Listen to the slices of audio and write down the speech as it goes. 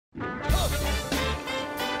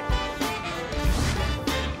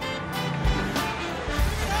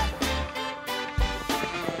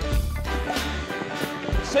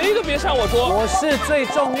谁都别上我桌。我是最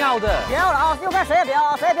重要的。别要了啊！右边谁也别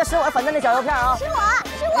要，谁也别吃我粉嫩的小油片啊！是我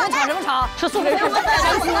你们吵什么吵？吃素的。香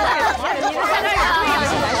菇，你们现在也对呀，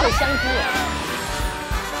是蓝色香菇。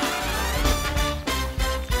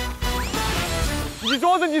你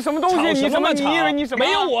桌子你什么东西？你什么？你以为你什么？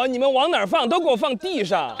没有我，你们往哪儿放？都给我放地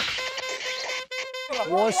上。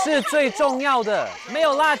我是最重要的，没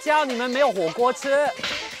有辣椒，你们没有火锅吃。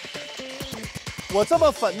我这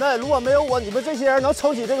么粉嫩，如果没有我，你们这些人能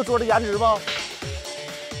撑起这个桌的颜值吗？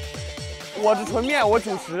我是纯面，我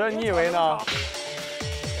主食，你以为呢？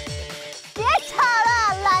别吵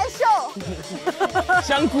了，难受。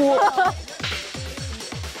香菇。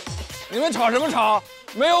你们吵什么吵？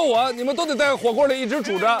没有我，你们都得在火锅里一直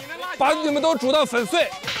煮着，把你们都煮到粉碎。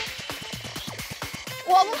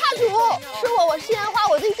我不怕煮，是我西兰花，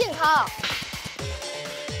我最健康。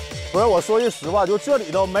不是，我说句实话，就这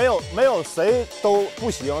里头没有谁都不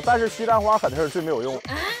行，但是西兰花肯定是最没有用。你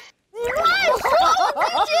乱说，我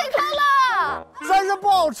最健康了。真是不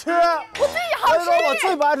好吃，我自己好吃。我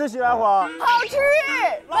最不爱吃西兰花。好吃，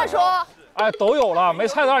乱说。哎，都有了，没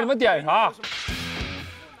菜单，你们点啥？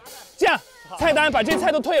这样，菜单把这菜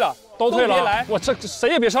都退了，都退了。别来，我这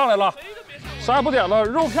谁也别上来了，啥也不点了，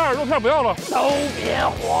肉片不要了，都别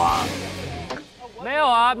慌。没有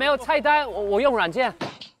啊，没有菜单，我用软件。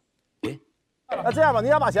那这样吧，你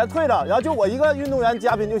俩把钱退了，然后就我一个运动员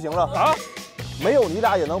嘉宾就行了啊。没有你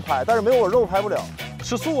俩也能拍，但是没有我肉拍不了。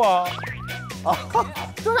吃素啊。啊，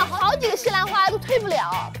桌上好几个西兰花都退不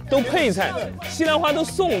了。都配菜，西兰花都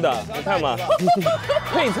送的，你看嘛，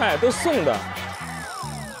配菜都送的。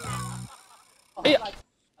哎呀，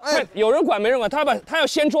快，有人管没人管，他要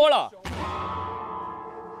掀桌了，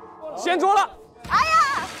掀桌了。哎呀，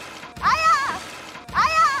哎呀，哎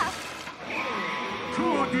呀！彻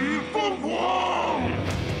底疯狂！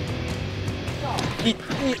你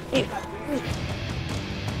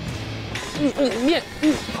面，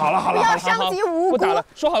好了，不要伤及无辜。不打了，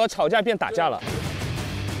说好了吵架变打架了。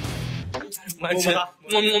满城，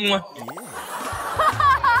么。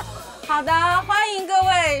好的，欢迎各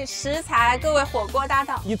位食材，各位火锅搭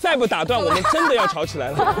档。你再不打断，我们真的要吵起来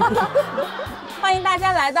了。欢迎大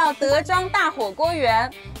家来到德庄大火锅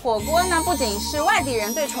园。火锅呢，不仅是外地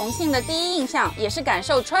人对重庆的第一印象，也是感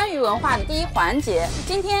受川渝文化的第一环节。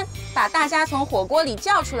今天把大家从火锅里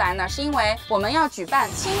叫出来呢，是因为我们要举办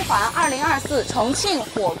青环2024重庆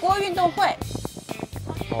火锅运动会。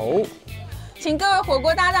哦。请各位火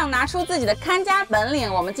锅搭档拿出自己的看家本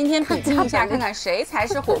领，我们今天比拼一下，看看谁才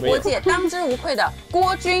是火锅界当之无愧的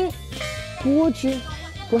锅君。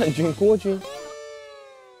冠军锅君。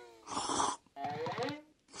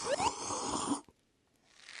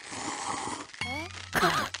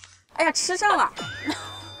哎呀，吃上了！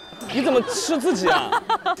你怎么吃自己啊？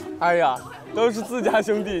哎呀，都是自家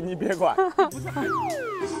兄弟，你别管。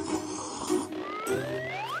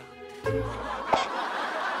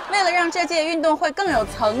为了让这届运动会更有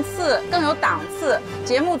层次、更有档次，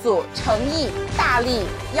节目组诚意大力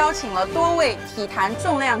邀请了多位体坛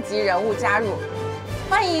重量级人物加入，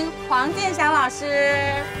欢迎黄健翔老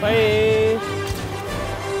师，欢迎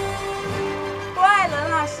郭艾伦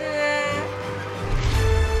老师，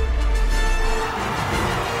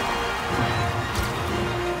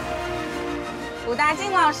武大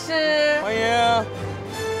靖老师，欢迎。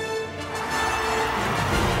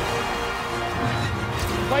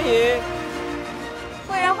欢迎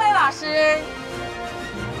傅园慧老师，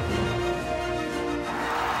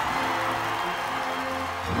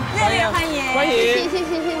热烈欢迎！欢迎！谢谢。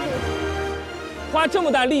花这么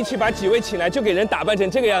大力气把几位请来，就给人打扮成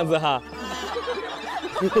这个样子哈，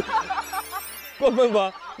过分不？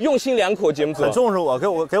用心良苦，节目组很重视我，给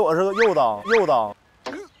我是个右当，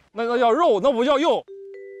那叫肉，那不叫右。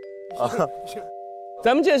啊，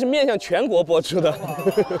咱们这是面向全国播出的。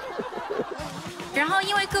然后，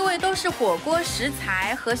因为各位都是火锅食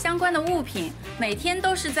材和相关的物品，每天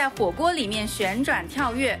都是在火锅里面旋转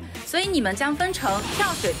跳跃，所以你们将分成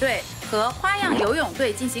跳水队和花样游泳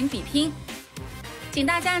队进行比拼。请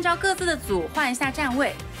大家按照各自的组换一下站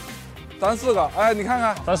位。咱4个，哎，你看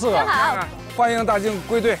看，咱4个，好，欢迎大靖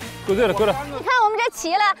归队，归队了。你看我们这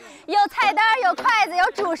齐了，有菜单，有筷子，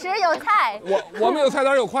有主食，有菜。我们有菜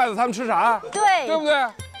单，有筷子，他们吃啥？对不对？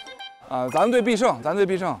啊，咱队必胜。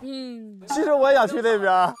其实我也想去那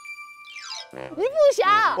边。你不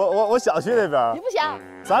想？我想去那边。你不想？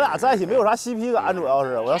咱俩在一起没有啥 CP 感，主要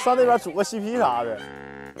是我要上那边组个 CP 啥的。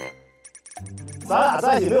咱俩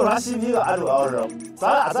在一起没有啥 CP 感，主要是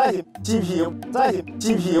咱俩在一起 GP， 在一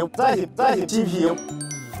起 GP。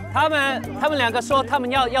他们两个说他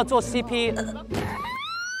们要做 CP。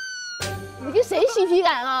你跟谁 CP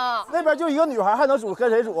感啊？那边就一个女孩，还能组跟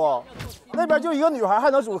谁组？那边就一个女孩，还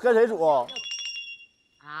能组跟谁组？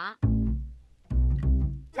啊？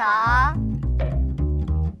啥？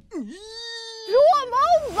做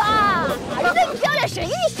梦吧！哎呀，这你教点谁给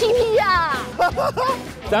你 CP 呀？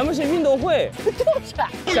咱们是运动会，就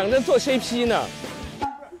是想着做 CP 呢。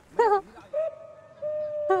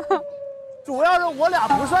主要是我俩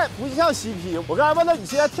不帅，不像 CP。我刚才问他你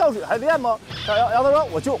现在跳水还练吗？然后他说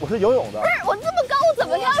我是游泳的。不是我这么高，我怎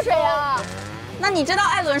么跳水呀？那你知道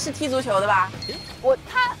艾伦是踢足球的吧？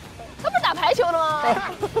他不是打排球的吗？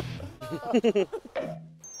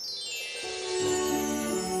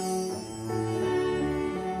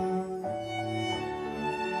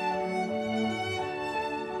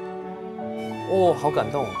哦，好感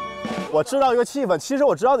动。我知道一个气氛，其实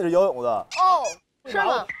我知道你是游泳的。哦，是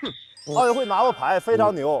吗？奥运会拿过牌，非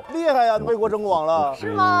常牛，厉害呀！为国争光了。是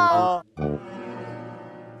吗？啊！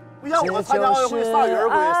不像我参加奥运会铩羽而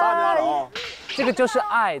归，啥也没拿着。这个就是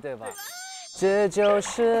爱，对吧？这就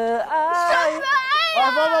是爱。什么爱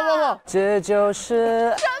呀？不！这就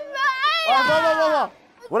是什么爱呀？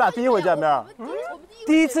不！我俩第一回见面。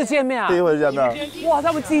第一次见面啊！第一回见面。哇，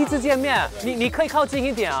他们第一次见面，你可以靠近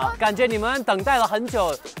一点啊，感觉你们等待了很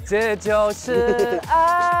久。这就是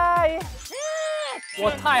爱。我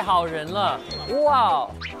太好人了，哇！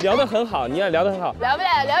聊得很好，你也聊得很好。聊不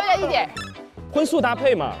了一点。荤素搭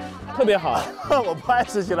配嘛，特别好。我不爱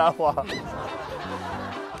吃西兰花。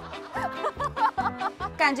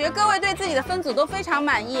感觉各位对自己的分组都非常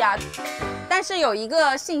满意啊。但是有一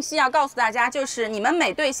个信息要告诉大家，就是你们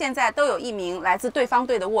每队现在都有一名来自对方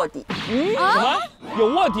队的卧底。什么？有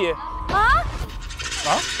卧底？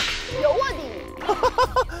有卧底？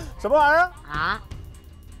什么玩意儿？啊？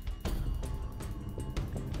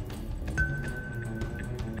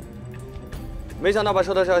没想到吧，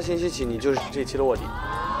收到这条信息起，你就是这期的卧底。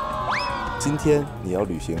今天你要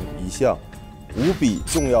履行一项无比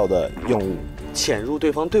重要的任务。潜入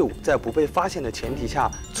对方队伍，在不被发现的前提下，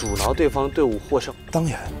阻挠对方队伍获胜。当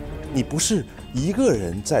然，你不是一个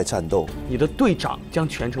人在战斗，你的队长将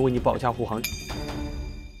全程为你保驾护航。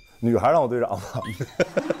女孩让我队长吧，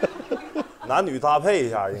男女搭配一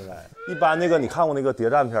下应该。一般那个你看过那个谍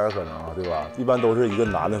战片可能对吧？一般都是一个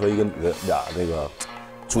男的和一个女的俩那个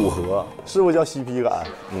组合，是不是叫 CP 感？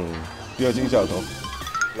比较精小头。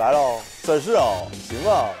来了，真是啊，行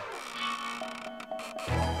啊。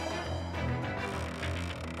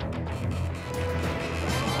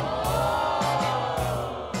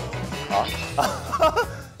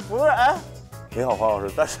不是，哎，你好，黄老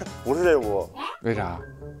师，但是不是这屋？为啥？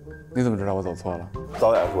你怎么知道我走错了？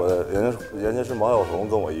导演说的，人家是毛晓彤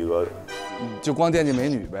跟我一个，就光惦记美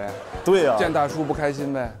女呗。对呀，见大叔不开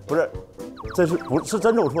心呗。不是，这是不是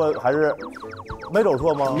真走错还是没走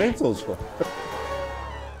错吗？没走错。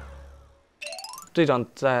队长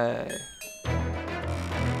在。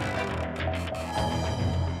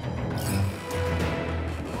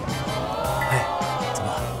怎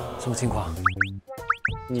么？什么情况？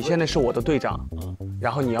你现在是我的队长，然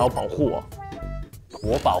后你要保护我。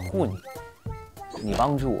我保护你，你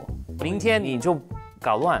帮助我。明天你就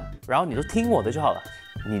搞乱，然后你就听我的就好了。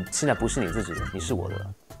你现在不是你自己的，你是我的了。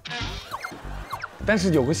但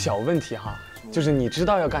是有个小问题哈，就是你知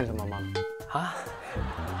道要干什么吗？啊？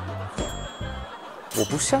我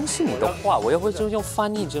不相信你的话，我要不就用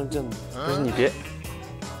翻译这。不是你别。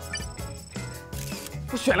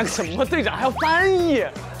我选了个什么队长还要翻译？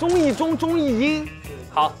中译中，中译英。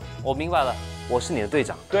好，我明白了，我是你的队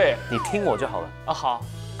长。对，你听我就好了。啊，好。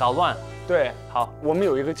搞乱。对，好，我们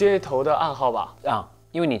有一个街头的暗号吧？啊，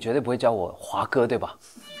因为你绝对不会叫我华哥，对吧？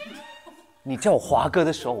你叫我华哥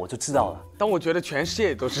的时候，我就知道了。但我觉得全世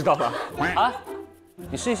界都知道了。啊，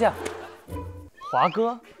你试一下。华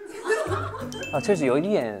哥。啊，确实有一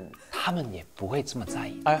点，他们也不会这么在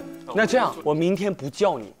意。哎，那这样，我明天不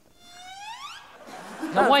叫你。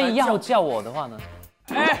那万一要叫我的话呢？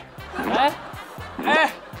哎，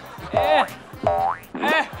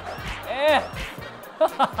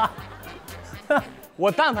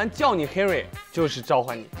我但凡叫你 Henry， 就是召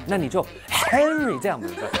唤你。那你就 Henry 这样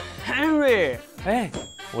子。Henry， 哎，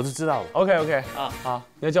我就知道了。OK， 啊，好，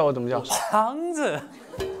你要叫我怎么叫？黄子，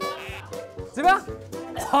怎么样？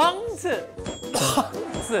黄子，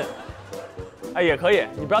哎，也可以，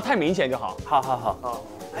你不要太明显就好。好。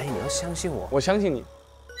哎，你要相信我，我相信你。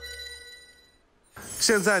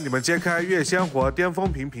现在你们揭开月鲜活巅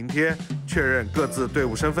峰屏平贴，确认各自队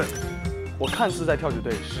伍身份。我看似在跳水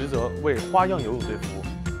队，实则为花样游泳队服务。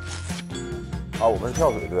啊，我们是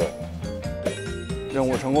跳水队。任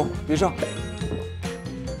务成功，必胜。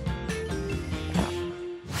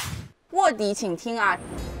卧底请听啊！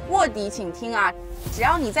卧底请听啊！只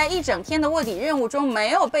要你在一整天的卧底任务中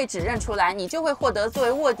没有被指认出来，你就会获得作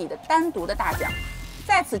为卧底的单独的大奖。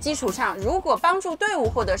在此基础上，如果帮助队伍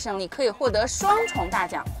获得胜利，可以获得双重大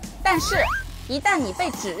奖。但是，一旦你被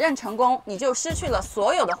指认成功，你就失去了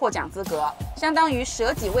所有的获奖资格，相当于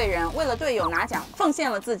舍己为人，为了队友拿奖，奉献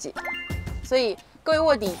了自己。所以，各位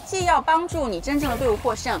卧底既要帮助你真正的队伍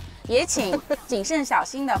获胜，也请谨慎小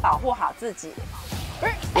心地保护好自己。不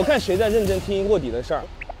是，我看谁在认真听卧底的事儿。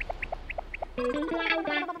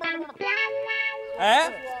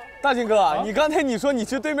哎，大靖哥，你刚才你说你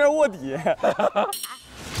去对面卧底，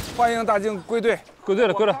欢迎大靖归队，归队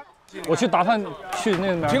了，归了。我去打探去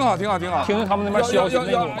那边，挺好，挺好，挺好。听听他们那边消息。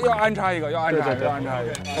要安插一个，要安插一个，要安插一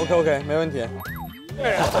个。OK， 没问题。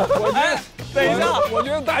我觉得，等一下，我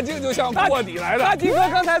觉得大靖就像卧底来的。大靖哥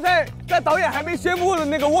刚才在导演还没宣布的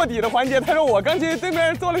那个卧底的环节，他说我刚去对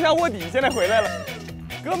面做了一下卧底，现在回来了。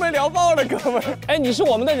哥们聊爆了，哥们。哎，你是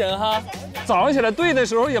我们的人哈。早上起来对的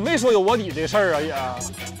时候也没说有卧底这事儿啊也。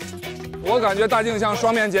我感觉大靖像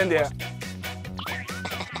双面间谍。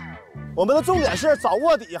我们的重点是找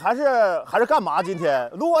卧底还是干嘛？今天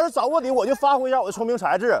如果是找卧底，我就发挥一下我的聪明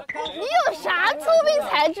才智。你有啥聪明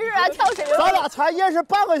才智啊？挑谁？咱俩才认识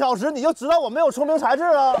半个小时，你就知道我没有聪明才智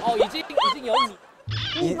了？哦，已经有你。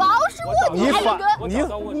你包是卧底，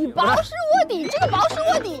你包是卧底，这个包是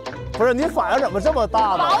卧底。不是你反应怎么这么大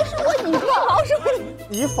呢？包是卧底，包是卧底。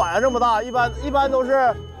你反应这么大，一般都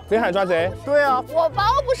是贼喊抓贼。对啊，我包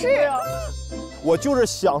不是。我就是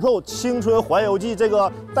享受青春环游记这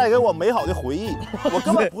个带给我美好的回忆，我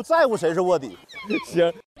根本不在乎谁是卧底。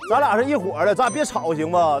行，咱俩是一伙的，咱俩别吵行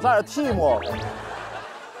吗？咱俩 team。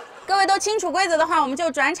各位都清楚规则的话，我们就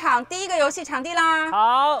转场第一个游戏场地啦。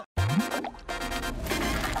好。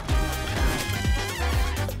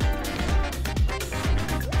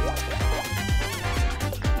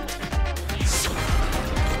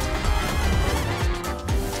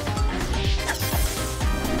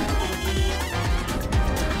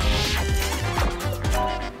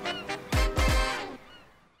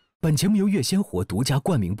本节目由悦鲜活独家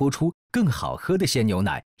冠名播出，更好喝的鲜牛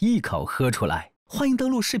奶，一口喝出来。欢迎登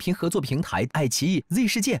录视频合作平台爱奇艺、Z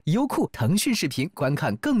世界、优酷、腾讯视频，观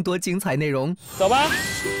看更多精彩内容。走吧。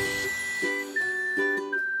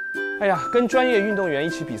哎呀，跟专业运动员一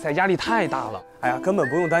起比赛，压力太大了。哎呀，根本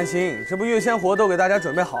不用担心，这不悦鲜活都给大家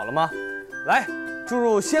准备好了吗？来，注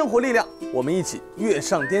入鲜活力量，我们一起跃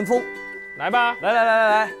上巅峰。来吧，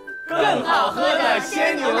来。更好喝的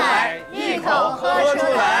鲜牛奶，一口喝出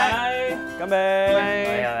来！干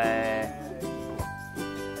杯！来！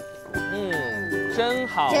真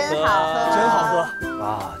好喝，真好喝，真好喝！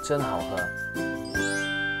啊，真好喝！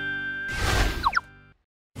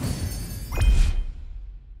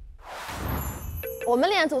我们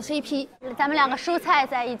俩组 CP，咱们两个蔬菜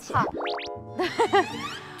在一起。对，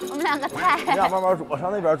我们两个菜。你俩慢慢煮，我上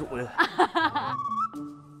那边煮去。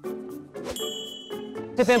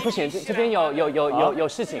这边不行，这边有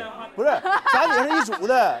事情。不是，咱也是一组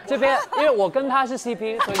的。这边因为我跟他是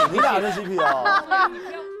CP， 所以你俩是 CP 啊。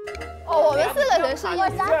哦，我们4个人是一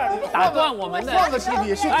打断我们的。换个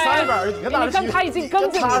CP， 去咱那边去。你看他是 CP， 他已经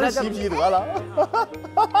跟着你了。他是 CP 得了。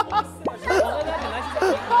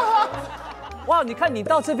哇，你看你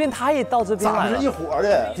到这边，他也到这边来了。咱们是一伙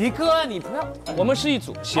的。迪哥，你不要，我们是一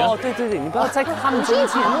组。行。哦，对，你不要在他们中间。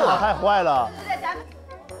太坏了。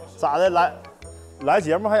咋的？来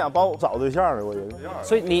节目还想帮我找对象呢，我觉得。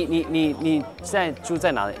所以你现在住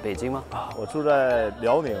在哪里？北京吗？我住在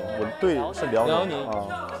辽宁，我对是辽宁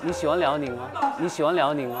啊。你喜欢辽宁吗？你喜欢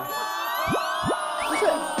辽宁吗？不是。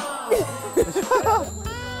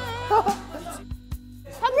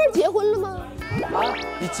他不是结婚了吗？啊，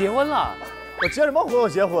你结婚了？我结什么婚？我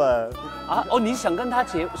结婚。啊哦，你想跟他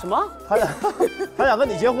结什么？他想跟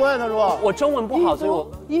你结婚，他说。我中文不好，所以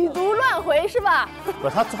我已读乱回是吧？不，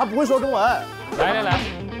他不会说中文。来，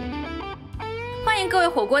欢迎各位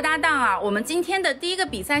火锅搭档啊！我们今天的第一个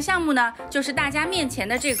比赛项目呢，就是大家面前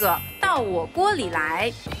的这个到我锅里来。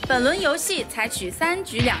本轮游戏采取3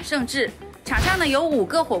局2胜制，场上呢有5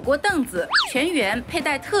个火锅凳子，全员佩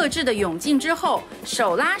戴特制的泳镜之后，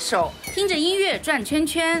手拉手，听着音乐转圈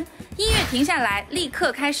圈，音乐停下来，立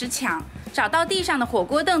刻开始抢。找到地上的火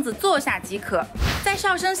锅凳子坐下即可，在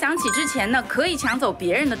哨声响起之前呢，可以抢走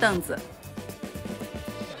别人的凳子。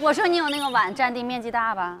我说你有那个碗占地面积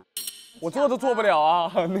大吧？我坐都坐不了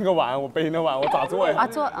啊，那个碗我背那碗我咋坐呀？啊，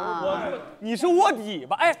坐啊！你是卧底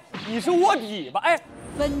吧？哎，你是卧底吧？哎，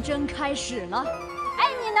纷争开始了。哎，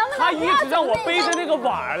你能不能他一直让我背着那个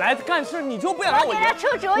碗来干事，你就不想让我？我给他出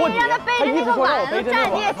主意，让他背着那个碗，占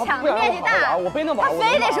地抢的面积大。我背那碗，他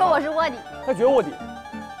非得说我是卧底。他觉得卧底。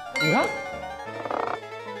你看，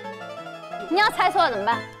你要猜错了怎么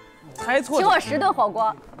办？猜错。请我10顿火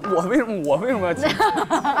锅。我为什么要请？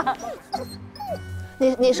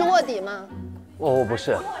你是卧底吗？我不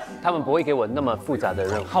是，他们不会给我那么复杂的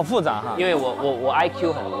任务。好复杂哈。因为我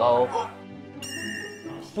IQ 很 low。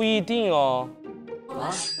不一定哦。啊？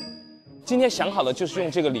今天想好了就是用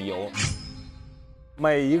这个理由。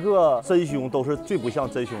每一个真凶都是最不像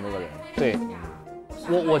真凶那个人。对。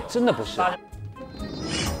我真的不是。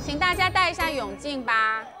请大家戴一下泳镜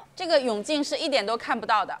吧，这个泳镜是一点都看不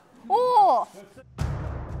到的。哦。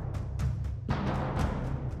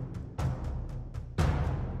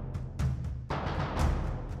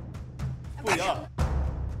不一样。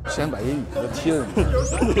先把一女的踢了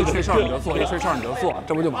你，一吹哨你就做，一吹哨你就做，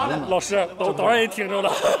这不就完了吗？老师都让人听着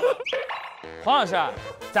了。黄老师，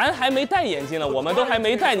咱还没戴眼镜呢，我们都还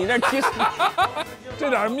没戴，你这踢，这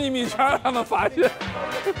点秘密全让他们发现。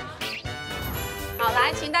好，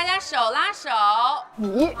来，请大家手拉手。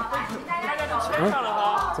你，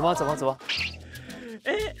怎么？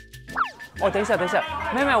哎，哦，等一下，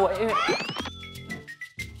妹妹，我因为。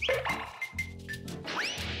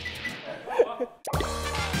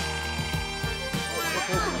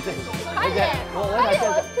快点！我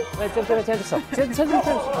牵着手，牵着手。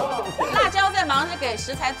辣椒在忙着给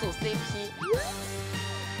食材组 CP。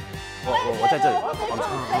我在这里。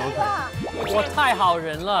我太好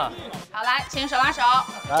人了。好，来，请手拉手。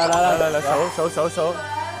来，手。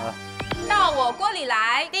到我锅里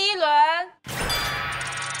来，第一轮。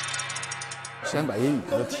先把一女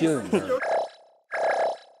的踢了你。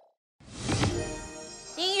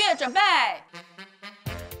音乐准备。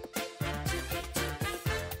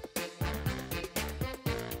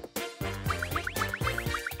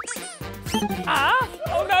啊，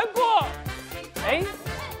好难过。哎，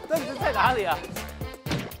凳子在哪里啊？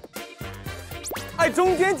哎，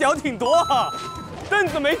中间脚挺多啊，凳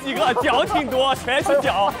子没几个，脚挺多，全是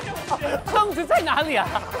脚。凳子在哪里啊？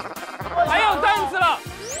还有凳子了。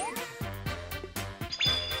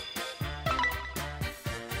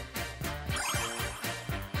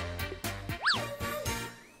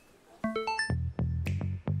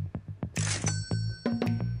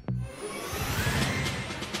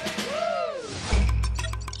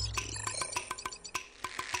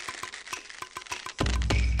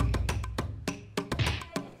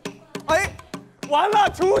完了，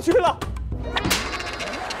出去了。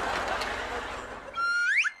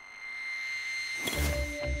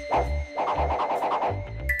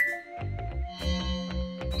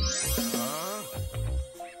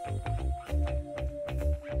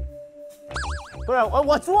不是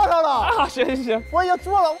我坐上了啊！行，我已经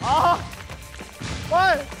坐了啊！喂，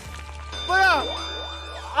不是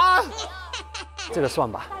啊！这个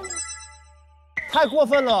算吧。太过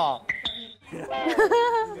分了。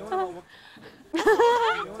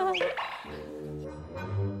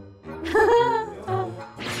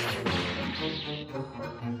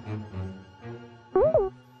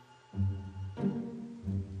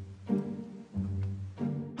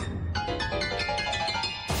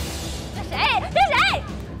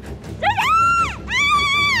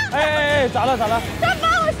哎，咋了？他把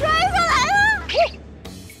我摔下来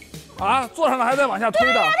了！啊，坐上了还在往下推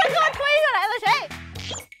的。他给我推下来了，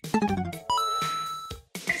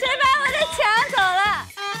谁把我的抢走了？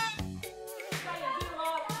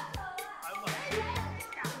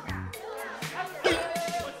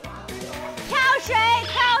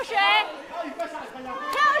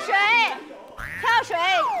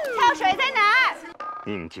跳水在哪儿？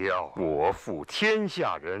应叫国负天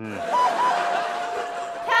下人。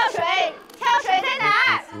跳水在哪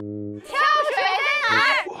儿？跳水在哪儿？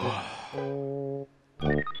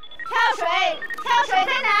跳水在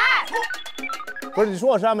哪儿？不是你说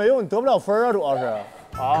我实在没用，你得不了分啊，主要是。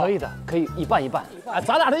啊，可以的，可以一半一半。哎，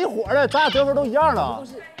咱俩是一伙的，咱俩得分都一样了。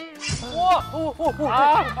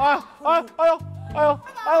哎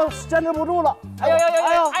呦，坚持不住了！哎呦，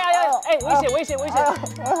危险！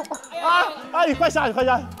哎，你快下去！哎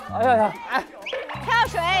呀！跳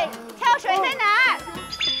水在哪儿？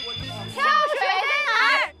跳水在哪儿？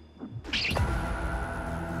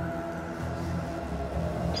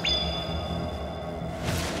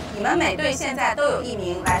你们每队现在都有一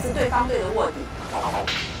名来自对方队的卧底。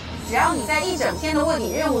只要你在一整天的卧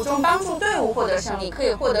底任务中帮助队伍获得胜利，可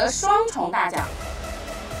以获得双重大奖。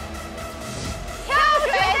跳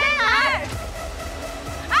水在哪儿？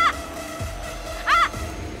好，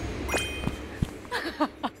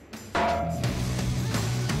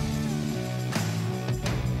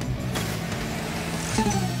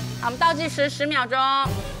我们倒计时10秒钟。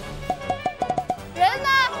人呢？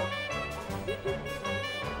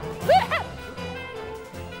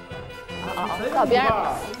到边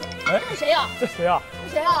儿。哎，谁呀？这谁呀？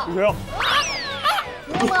谁呀？谁呀？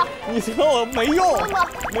摸。你说我没用，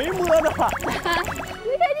没摸着，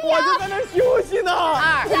我就在那休息呢。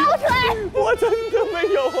2，小水，我真的没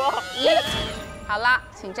有啊。1，好了，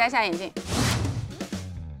请摘下眼镜。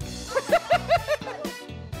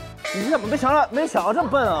你怎么没想到这么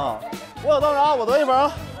笨啊？我有凳子啊，我得1分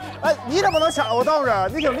啊。哎，你怎么能抢到我凳子？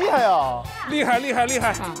你挺厉害呀！厉害厉害厉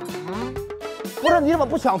害！不是，你怎么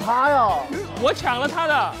不抢他呀？我抢了他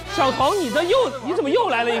的。小童，你怎么又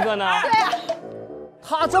来了一个呢？对呀，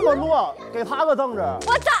他这么弱，给他个凳子。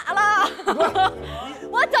我咋了？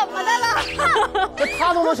我怎么的了？这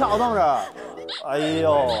他都能抢到凳子，哎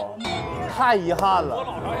呦，太遗憾了。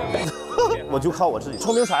我就靠我自己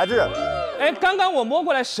聪明才智。哎，刚刚我摸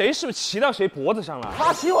过来，谁是不是骑到谁脖子上了？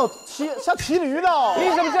他像骑驴的。你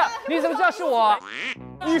怎么知道？你怎么知道是我？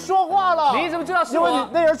你说话了。你怎么知道是因为我？你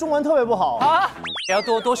那人中文特别不好。啊，也要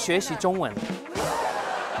多学习中文。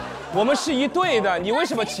我们是一队的，你为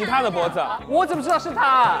什么骑他的脖子？我怎么知道是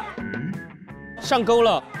他？上钩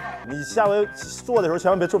了。你下回坐的时候千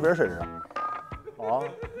万别坐别人身上。啊，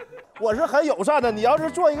我是很友善的。你要是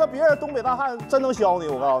做一个别人东北大汉，真能削你。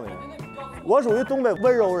我告诉你，我属于东北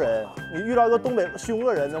温柔人。你遇到一个东北凶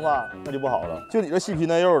恶人的话，那就不好了。就你这细皮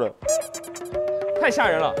嫩肉的，太吓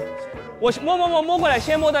人了。我摸过来，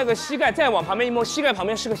先摸到个膝盖，再往旁边一摸，膝盖旁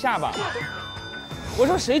边是个下巴。我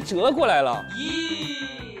说谁折过来了？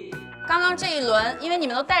刚刚这一轮，因为你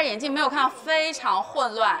们都戴着眼镜，没有看到，非常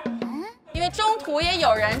混乱。因为中途也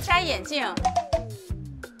有人摘眼镜，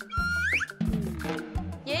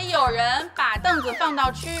也有人把凳子放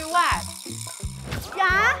到区域外。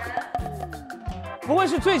啥？不会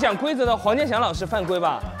是最讲规则的黄健翔老师犯规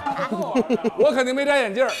吧？我肯定没摘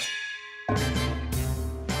眼镜。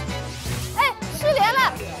哎，失联了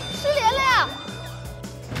呀！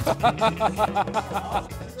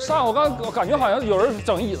上我刚感觉好像有人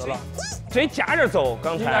整椅子了，谁夹着走？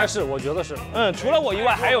刚才应该是，我觉得是。除了我以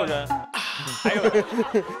外还有人，还有人。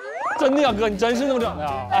真的呀，哥，你真是那么整的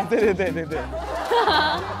呀？啊，对。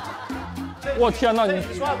我天哪，你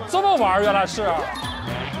这么玩原来是。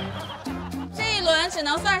这一轮只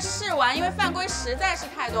能算试玩，因为犯规实在是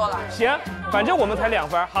太多了。行，反正我们才2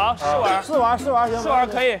分，好，试玩，行，试玩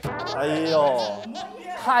可以。哎呦，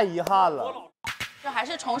太遗憾了。就还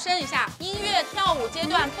是重申一下，音乐跳舞阶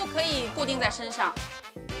段不可以固定在身上。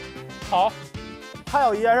好。还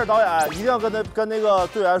有一件事，导演一定要跟那个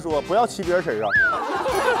队员说，不要骑别人身上。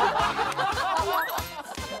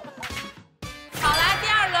好，来第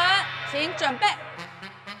2轮，请准备。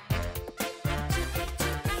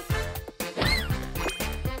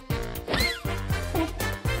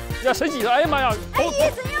呀，谁挤的？哎呀妈呀，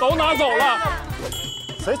都拿走了。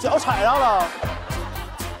谁脚踩上了？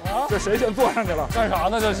啊，这谁先坐上去了？干啥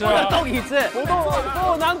呢？这是。不能动椅子，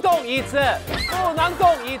不能动椅子，不能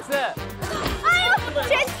动椅子。哎呦，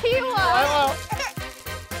谁踢我？哎呀！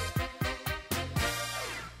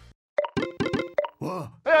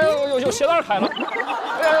哎呀，有鞋带开了！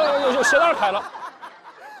哎呀，有鞋带开了！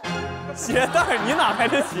鞋带？你哪来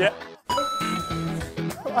的鞋？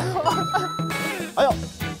哎呦！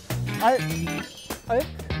哎！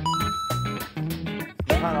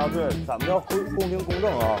你看啊，对，咱们要公平公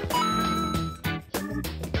正啊！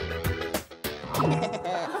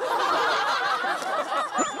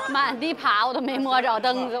满地爬，我都没摸着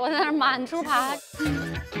凳子，我在那满处爬。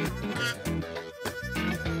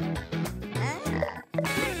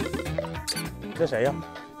这谁呀？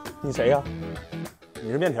你谁呀？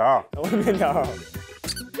你是面条，我是面条。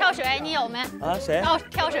跳水你有没？啊，谁？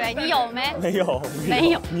跳水你有没？没有。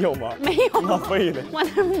你有吗？没有。浪费了。我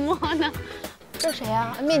那摸呢。这谁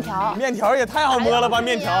呀？面条。面条也太好摸了吧！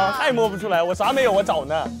面条太摸不出来，我啥没有，我找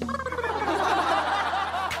呢。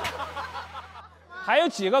还有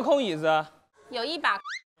几个空椅子？有1把。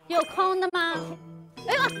有空的吗？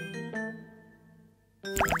哎呦！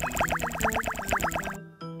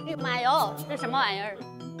妈哟，这什么玩意儿？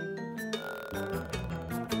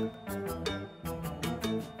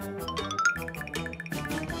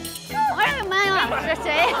哎呀妈呀，这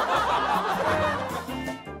谁？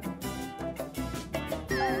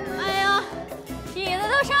哎呀，椅子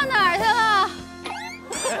都上哪儿去了？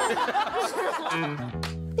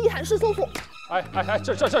地毯式搜索。哎，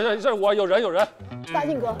这我有人。大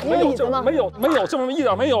靖哥，你有椅子吗？没有，这么一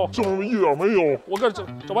点没有，我搁这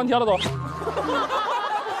找半天了都。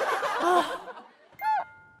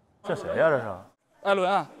这谁呀？这是艾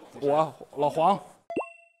伦，我老黄。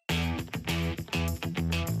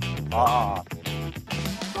啊！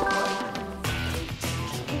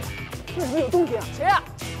为什么有动静啊？谁呀？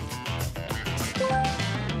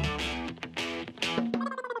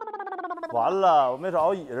完了，我没找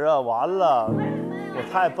着椅子啊！完了，我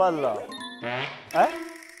太笨了。哎，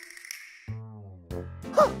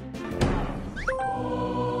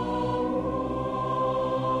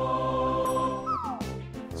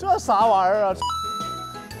啥玩意儿啊？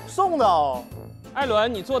送的。艾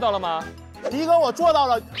伦，你做到了吗？迪哥，我做到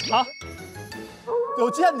了。啊，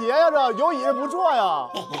有间谍呀，这有乙不做呀。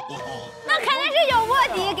那肯定是有卧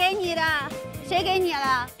底给你的，谁给你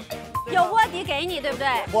了？有卧底给你，对不对？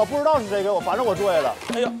我不知道是谁给我，反正我做下了。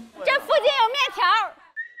哎呦，这附近有面条。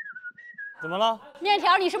怎么了？面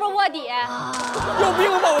条，你是不是卧底？有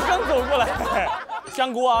病吧！我刚走过来。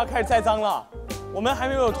香锅啊，开始栽赃了。我们还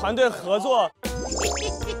没有团队合作。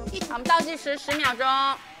我们倒计时10秒钟。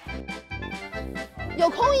有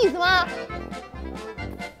空椅子吗？谁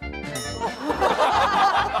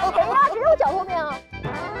呀？谁在我脚后面啊？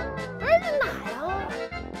不是这哪呀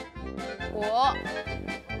？5、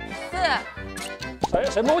4。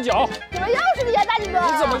谁摸我脚？怎么又是你呀，大金哥？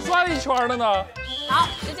你怎么转了一圈了呢？好，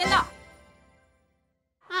时间到。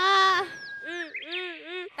啊，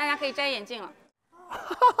大家可以摘眼镜了。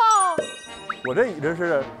我这椅子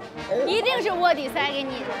是，一定是卧底塞给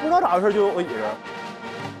你的。不知道咋回事就有我椅子。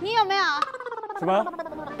你有没有？什么？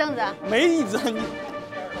凳子？没椅子，你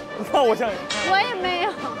看我像。我也没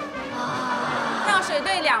有。跳水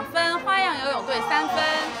队2分，花样游泳队3分。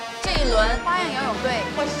这一轮花样游泳队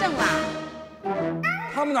获胜啦。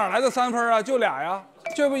他们哪来的3分啊？就俩呀，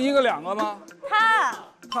这不1个2个吗？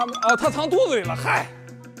他们他藏肚子里了，嗨，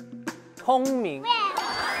聪明。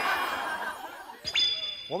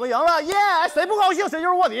我们赢了，耶！谁不高兴谁就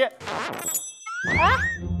是卧底。啊？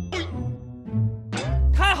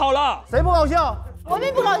太好了！谁不高兴？我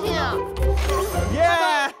们不高兴啊！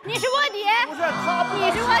耶！你是卧底？不是他，你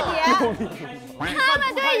是卧底。他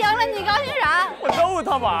们队赢了，你高兴啥？我逗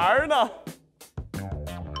他玩呢。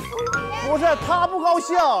不是他不高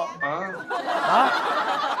兴啊！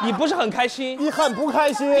你不是很开心？你很不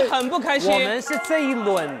开心，你很不开心。我们是这一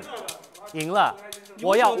轮赢了，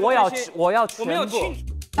我要全部。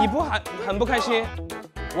你不很不开心？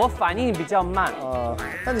我反应比较慢。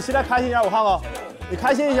那你现在开心一下，我看看，你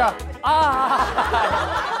开心一下啊！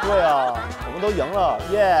对呀，我们都赢了，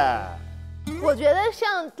耶！我觉得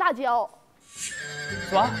像辣椒。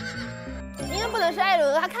什么？应该不能是艾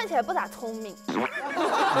伦，他看起来不咋聪明。我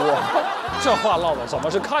这话唠的，怎么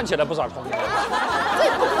是看起来不咋聪明？最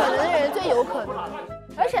不可能的人最有可能，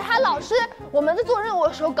而且他老是我们在做任务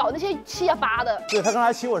的时候搞那些七呀八的。对他刚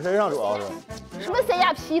才骑我身上，主要是什么 C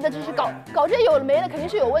呀 P 的，这是搞这有的没的，肯定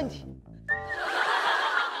是有问题。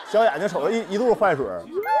小眼睛瞅着一肚子坏水。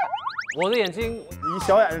我的眼睛，你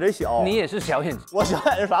小眼睛贼小。你也是小眼睛。我小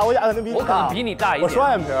眼睛啥？我眼肯定比你大。我可能比你大一点。我双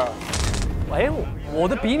眼皮。哎，我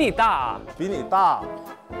的比你大啊，比你大，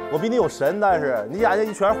我比你有神，但是你眼睛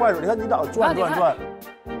一全坏水，你看你老转。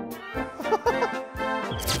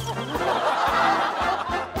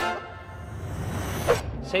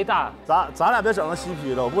谁大？咱俩别整成嬉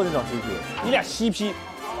皮了，我不跟你整嬉皮。你俩嬉皮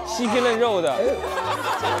嫩肉的。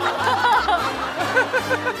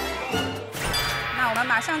那我们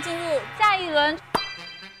马上进入下一轮。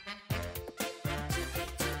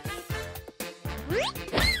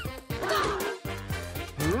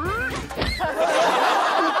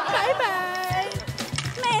拜拜。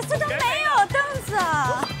每次都没有凳子，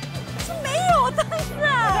是没有凳子。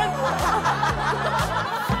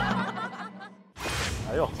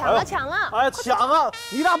哎呦，抢了！哎呀，抢啊！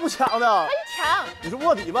你咋不抢呢？哎，你抢！你是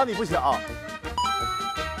卧底吧？你不抢？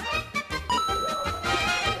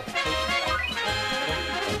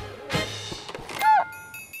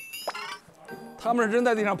他们是真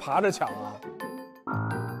在地上爬着抢啊！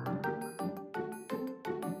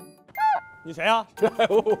你谁呀？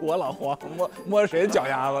我老黄摸谁脚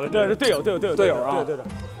丫子了？这是队友啊！对。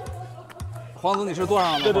黄子，你是坐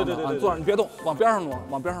上了吗？对，坐上，你别动，往边上挪，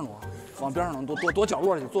往边上挪，躲角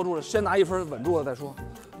落去，坐住了，先拿1分稳住了再说。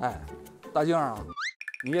哎，大静啊，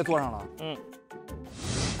你也坐上了。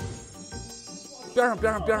边上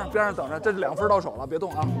等着，这是2分到手了，别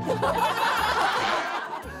动啊！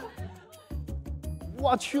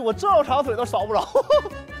我去，我这么长腿都少不着，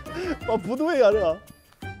我不对呀，这。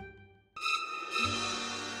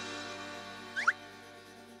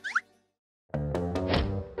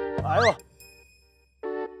哎呦！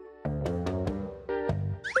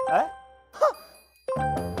哎，哼！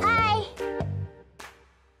哎。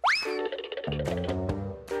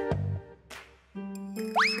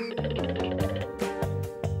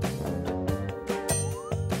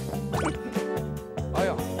哎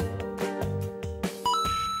呀！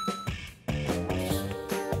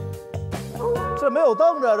这没有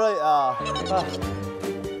凳子，这也啊！你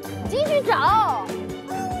继续找。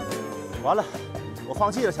完了。我放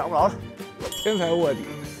弃了，抢不着了。天才卧底。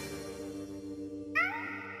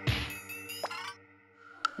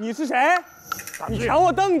你是谁？你抢我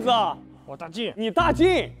凳子！我大进。你大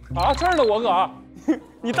进啊？这儿呢，我哥。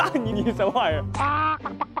你什么玩意儿？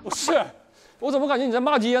不是，我怎么感觉你在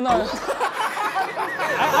骂街呢？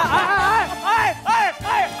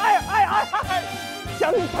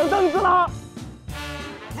抢凳子了！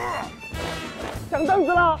抢凳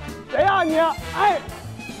子了！谁呀你？哎，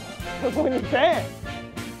告诉你谁？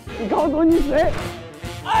你告诉我你谁？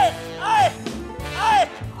哎！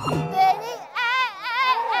对你爱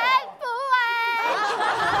不爱？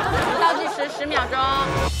倒计时10秒钟。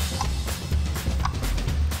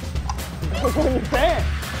告诉你谁？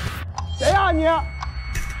谁呀你？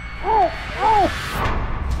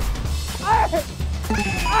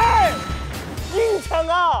硬抢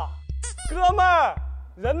啊！哥们儿，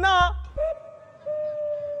人呢？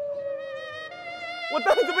我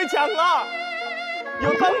凳子被抢了，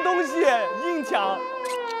有脏东西，硬抢。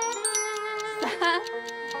3、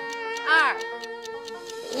2、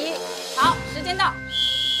1，好，时间到。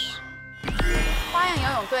花样游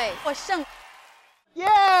泳队获胜。耶！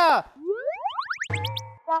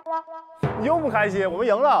你又不开心，我们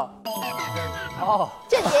赢了。哦，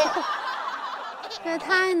间谍。这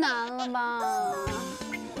太难了吧？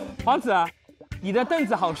皇子，你的凳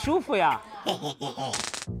子好舒服呀。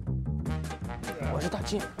我是大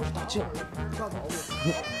靖。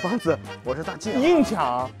王子，我是大靖。硬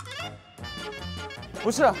抢。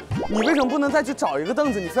不是，你为什么不能再去找一个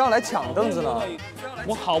凳子？你非要来抢凳子呢？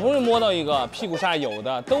我好不容易摸到一个，屁股下有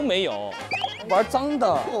的都没有。玩脏的。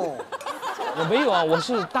我没有啊，我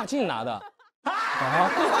是大靖拿的。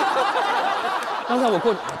啊！刚才我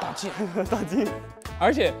过去，大靖。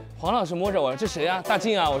而且黄老师摸着我，这谁啊？大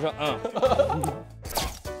靖啊！我说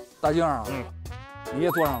大靖啊，你也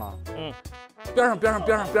坐上了。边上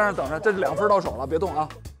等着，这是2分到手了，别动啊！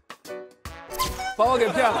把我给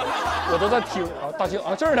骗了，我都在听啊，大靖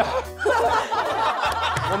啊这儿呢。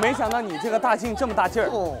我没想到你这个大靖这么大劲儿。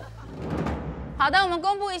好的，我们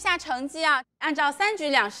公布一下成绩啊。按照3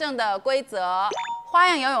局2胜的规则，花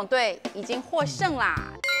样游泳队已经获胜啦。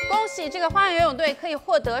恭喜这个花样游泳队可以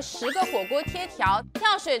获得10个火锅贴条，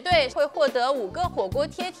跳水队会获得5个火锅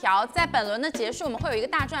贴条。在本轮的结束，我们会有一个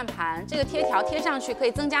大转盘，这个贴条贴上去可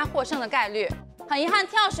以增加获胜的概率。很遗憾，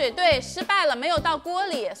跳水队失败了，没有到锅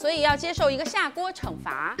里，所以要接受一个下锅惩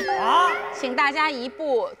罚。请大家移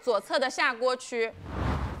步左侧的下锅区，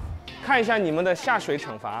看一下你们的下水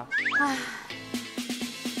惩罚。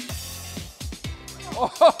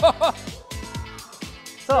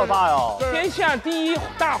这老大呀！天下第1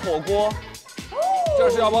大火锅，这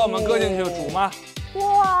是要把我们搁进去煮吗？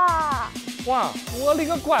哇！我勒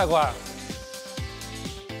个乖乖！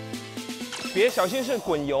别小心是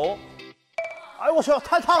滚油。哎呦我去，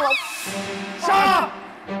太烫了！上！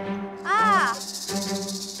啊！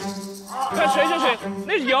看水，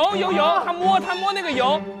那油，他摸那个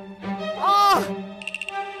油。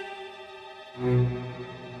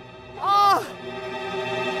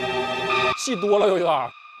戏多了有点儿。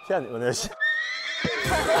骗你们的戏。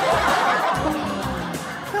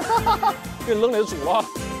给扔里煮了。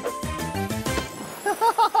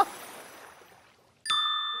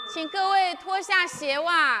请各位脱下鞋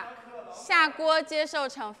袜，下锅接受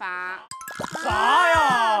惩罚。啥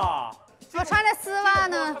呀？我穿着丝袜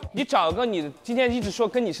呢。你找个你今天一直说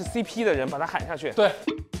跟你是 CP 的人，把他喊下去。对。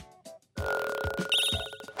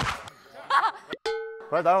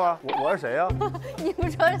不是，等会儿我是谁呀？你不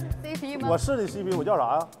说是 CP 吗？我是你 CP， 我叫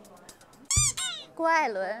啥呀？郭艾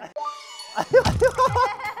伦。哎呦！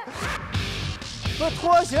不是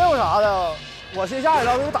脱鞋有啥的？我先下去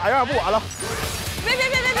了，给我打样，不管了。别！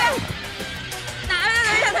哪？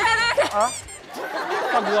啊！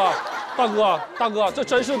大哥，这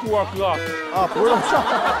真是锅哥啊，不是这么上。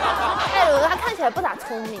艾伦他看起来不咋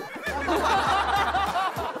聪明。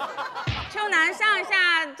秋楠上一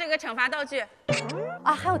下这个惩罚道具。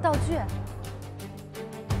啊，还有道具。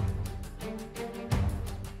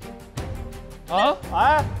啊？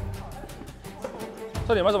哎，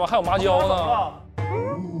这里面怎么还有麻椒呢？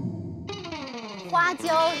花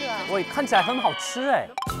椒是吧？喂，看起来很好吃哎。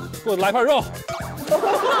给我来块肉。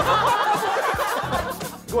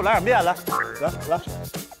给我来点面来，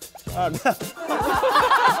来，面。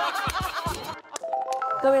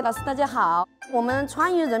各位老师大家好，我们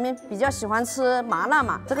川渝人民比较喜欢吃麻辣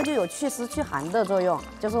嘛，这个就有祛湿祛寒的作用，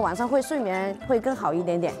就是晚上睡眠会更好一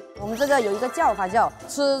点点。我们这个有一个叫法叫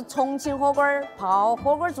吃重庆火锅泡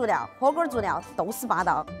火锅足疗，火锅足疗都是霸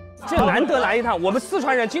道。这难得来一趟，我们四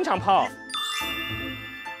川人经常泡。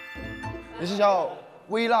你是要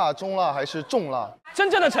微辣、中辣还是重辣？真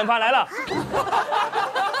正的惩罚来了，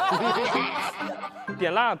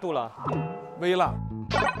点辣度了，微辣。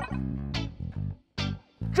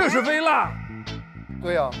这是微辣，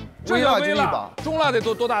对呀，这微辣就微辣1把，中辣得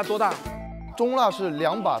多大？中辣是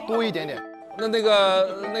2把多一点点。那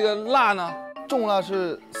个辣呢？重辣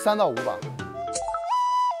是3到5把。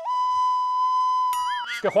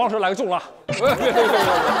给黄老师来个重辣。别，来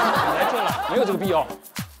重辣，没有这个必要。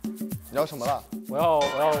你要什么辣？我要，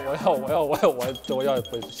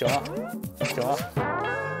行啊，行啊。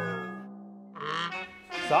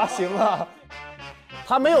啥行啊？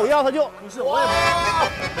他没有要他就不是我也没。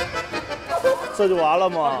这就完了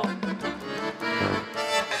吗？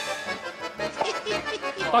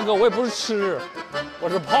大哥，我也不是吃，我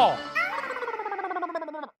是泡。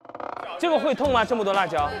这个会痛吗？这么多辣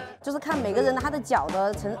椒？就是看每个人他的脚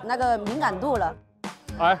的那个敏感度了。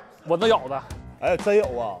哎，蚊子咬的。哎，真有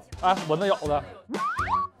啊！哎，蚊子咬的。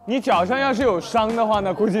你脚上要是有伤的话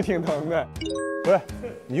呢，估计挺疼的。不是，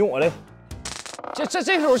你用我这个。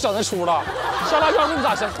这时候小人出了，下辣椒你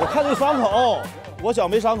咋身？我看你伤口，我脚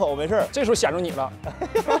没伤口，没事。这时候显着你了。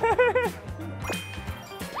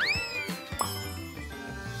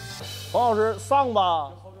黄老师上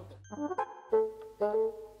吧。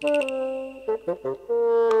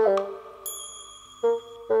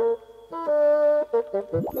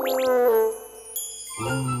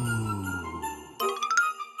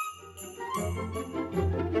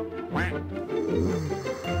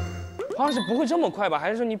黄老师不会这么快吧？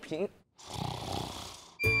还是说你平？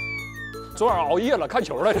昨晚熬夜了，看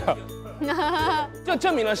球来着。这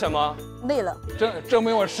证明了什么？累了。证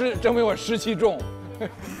明我湿气重，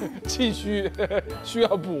气虚，需要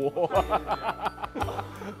补。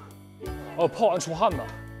哦，泡完出汗了，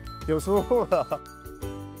有舒服了。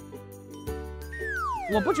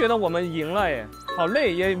我不觉得我们赢了哎，好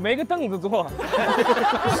累，也没个凳子坐。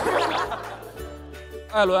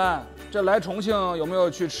艾伦，这来重庆有没有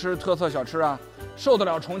去吃特色小吃啊？受得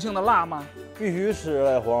了重庆的辣吗？必须吃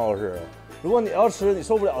了，黄老师。如果你要吃你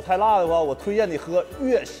受不了太辣的话，我推荐你喝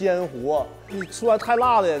越鲜活。你吃完太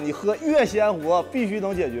辣的，你喝越鲜活必须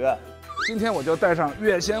能解决。今天我就带上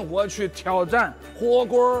越鲜活去挑战火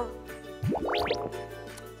锅。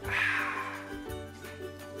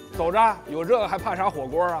走着，有这个还怕啥火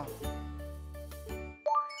锅啊？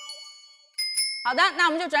好的，那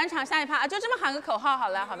我们就转场下一趴啊，就这么喊个口号好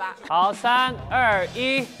了，好吧？好，3、2、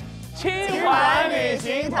1，清华旅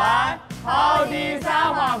行团，好的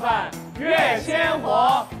撒谎粉，越鲜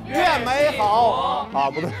活越美好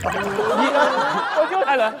啊！不对，我就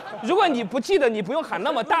艾伦，如果你不记得，你不用喊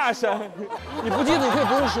那么大声，你不记得你可以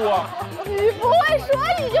不用说。你不会说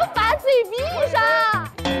你就把嘴闭上。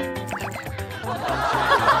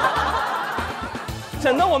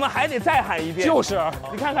整的我们还得再喊一遍。就是，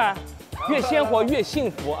你看看，越鲜活越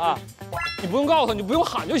幸福啊！你不用告诉他，你不用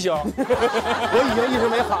喊就行。我已经一直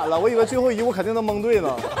没喊了，我以为最后一步肯定能蒙对呢。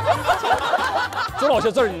这老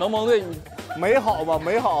些字你能蒙对？美好吧，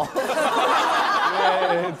美好。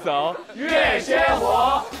越走越鲜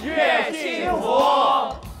活越幸福。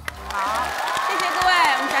好，谢谢各位，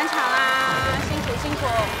我们转场啦，辛苦辛苦。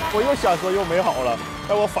我又想说又美好了，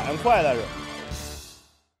但我反应快来着。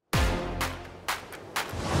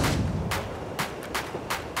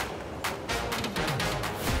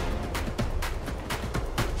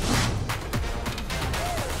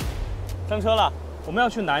上车了，我们要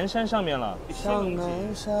去南山上面了。上南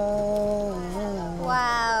山。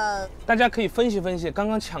哇哦！大家可以分析分析，刚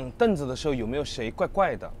刚抢凳子的时候有没有谁怪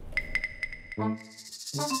怪的？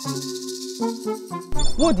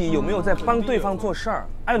卧底有没有在帮对方做事儿？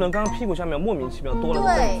艾伦刚刚屁股下面莫名其妙多了个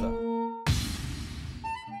凳子。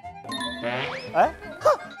哎，哼，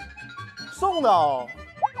送的哦。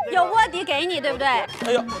有卧底给你，对不对？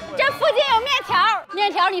哎呦，这附近有面条，面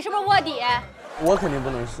条你是不是卧底？我肯定不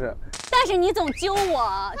能是。但是你总揪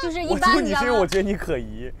我，就是一我般揪你是因为我觉得你可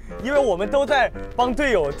疑，因为我们都在帮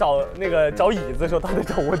队友找椅子的时候，他在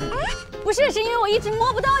找卧底。不是，是因为我一直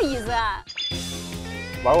摸不到椅子。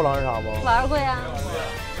玩过狼人杀吗？玩过呀。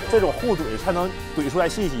这种互怼才能怼出来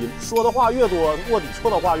信息，说的话越多，卧底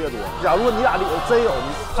错的话越多。假如你俩里头真有，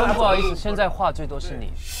真不好意思，现在话最多是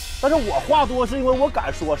你。但是我话多是因为我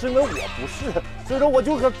敢说，是因为我不是，所以说我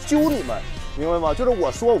就揪你们，明白吗？就是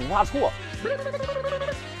我说我不怕错。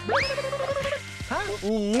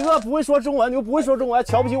你一个不会说中文，你又不会说中文，还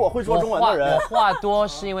瞧不起我会说中文的人。我话多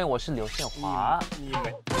是因为我是刘宪华。你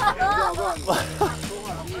没。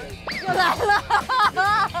又来了。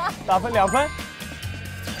打分2分。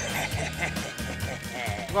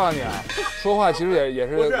我告诉你啊，说话其实也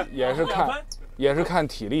是看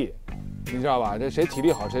体力，你知道吧？这谁体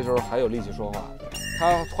力好，这时候还有力气说话。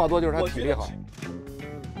他话多就是他体力好。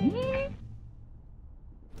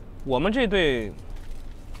我们这队。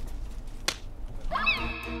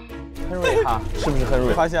亨瑞哈，是不是亨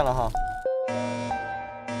瑞？发现了哈。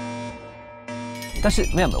但是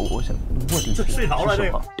没有，我想卧底睡着了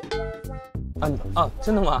这个。啊，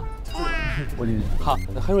真的吗？卧底。好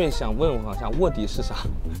，Henry想问我一下，卧底是啥？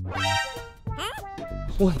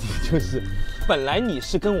卧底就是本来你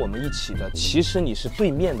是跟我们一起的，其实你是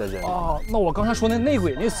对面的人。哦，那我刚才说那内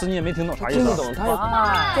鬼那词你也没听懂啥意思？听不懂，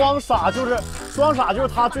他装傻就是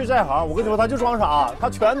他最在行。我跟你说，他就装傻，他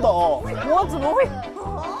全懂。我怎么会？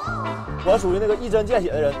我属于那个一针见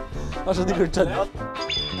血的人，那是那根针。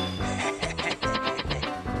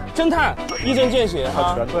侦探一针见血，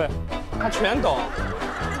他全对，他全懂。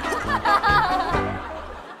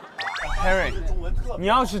Harry， 你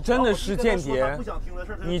要是真的是间谍，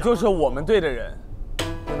你就是我们队的人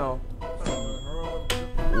 ，you know。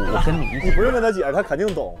我跟你你不用跟他解释，他肯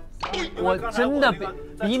定懂。我真的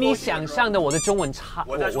比你想象的我的中文差，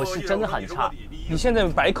我是真的很差。你现在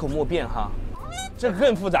百口莫辩哈，这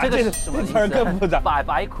更复杂，这个是什么意思？更复杂，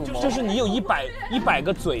百口莫，就是你有100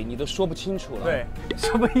个嘴，你都说不清楚了。对，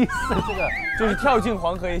什么意思？这个就是跳进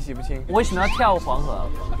黄河也洗不清。为什么要跳黄河？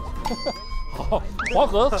黄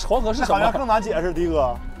河是什么？好像更难解释，迪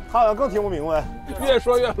哥，他好像更听不明白。越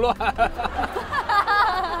说越乱。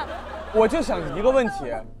我就想一个问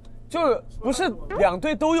题，就是不是2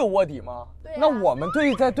队都有卧底吗？那我们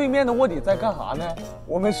队在对面的卧底在干啥呢？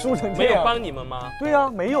我们输成这样，没有帮你们吗？对呀，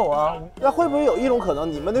没有啊。那会不会有一种可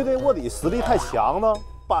能，你们那队卧底实力太强呢，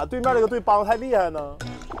把对面这个队帮得太厉害呢？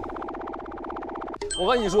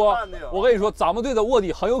我跟你说，咱们队的卧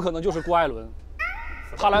底很有可能就是郭艾伦，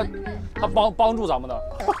他帮助咱们的。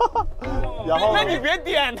然后，那你别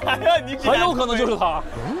点他呀，你很有可能就是他。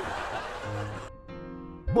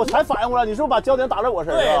我才反应过来，你是不是把焦点打在我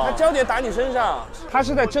身上？对，他焦点打你身上，他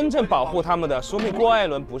是在真正保护他们的，说明郭艾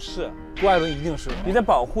伦不是。郭艾伦一定是你在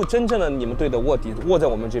保护真正的你们队的卧底，卧在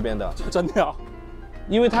我们这边的。真的呀？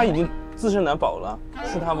因为他已经自身难保了，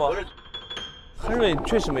是他不？Henry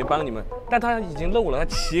确实没帮你们，但他已经漏了，他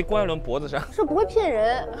骑郭艾伦脖子上。是不会骗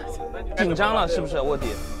人。紧张了是不是卧底？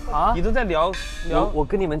啊？你都在聊。我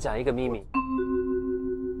跟你们讲一个秘密，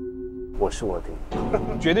我是卧底，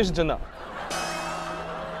绝对是真的。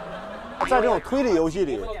在这种推理游戏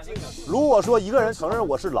里，如果说一个人承认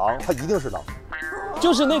我是狼，他一定是狼，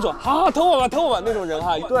就是那种偷我吧那种人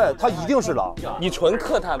哈，对他一定是狼，你纯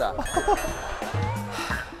克他的，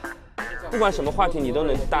不管什么话题你都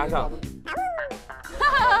能搭上。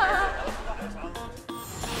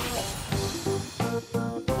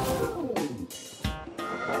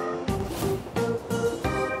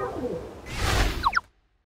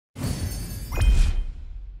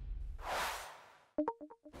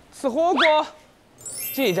吃火锅，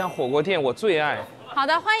这家火锅店我最爱。好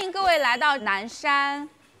的，欢迎各位来到南山。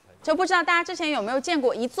就不知道大家之前有没有见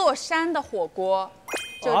过一座山的火锅？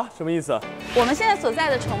什么意思？我们现在所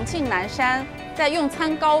在的重庆南山，在用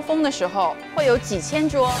餐高峰的时候，会有几千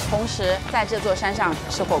桌同时在这座山上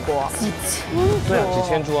吃火锅。几千桌？对啊，几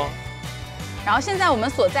千桌。然后现在我们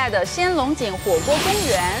所在的仙龙井火锅公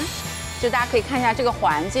园，就大家可以看一下这个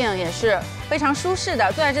环境，也是非常舒适的。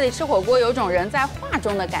坐在这里吃火锅，有种人在画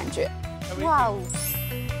中的感觉。哇哦！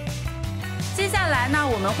接下来呢，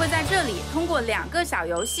我们会在这里通过2个小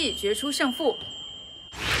游戏决出胜负。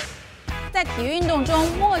在体育运动中，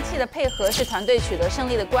默契的配合是团队取得胜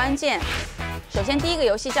利的关键。首先，第一个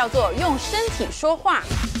游戏叫做用身体说话，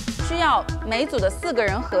需要每组的4个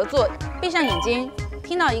人合作，闭上眼睛，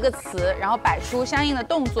听到一个词，然后摆出相应的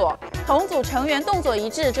动作。同组成员动作一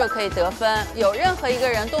致就可以得分，有任何一个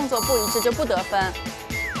人动作不一致就不得分。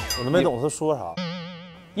我都没懂他说啥，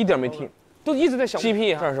一点没听，都一直在想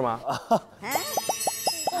CP 这儿是吗？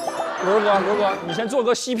罗哥，你先做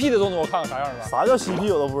个 CP 的动作，我看看啥样吧。啥叫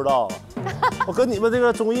CP 我都不知道，我跟你们这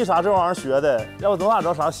个综艺啥这玩意儿学的，要不哪知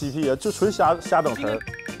道啥 CP 啊？就纯瞎整词儿。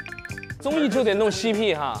综艺就得弄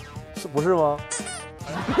CP 哈，是不是吗？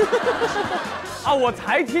啊，我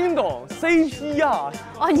才听懂 CP 呀！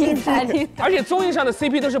哦，你才听。而且综艺上的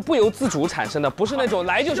CP 都是不由自主产生的，不是那种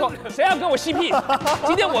来就说谁要跟我 CP，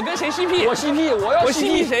 今天我跟谁 CP， 我 CP， 我要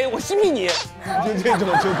CP 谁，我 CP 你，就这种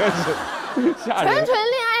就开始吓人。纯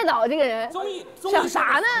恋爱脑这个人，想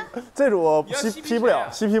啥呢？这种 CP 不了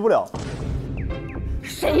，CP 不了。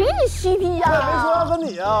谁跟你 CP 呀？我没说要跟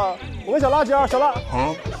你啊，我跟小辣椒，小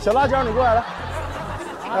辣椒，你过来来。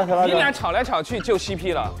你俩吵来吵去就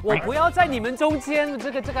CP 了，我不要在你们中间，这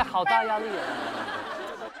个好大压力啊！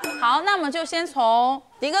好，那么就先从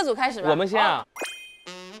迪哥组开始吧。我们先啊。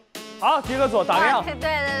好，迪哥组打量。对，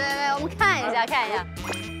我们看一下，加油，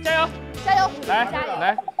加油，来，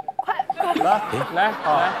快，来，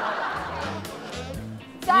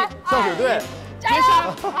 3、跳水队，加油！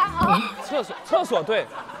厕所队，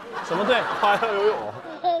什么队？花样游泳。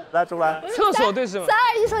来，周来。厕所队是吗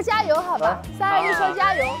？3、2、1说加油，好吧？3、2、1说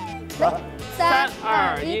加油。来，3、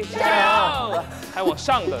2、1，加油！还我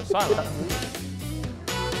上的，算了。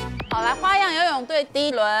好好，来花样游泳队第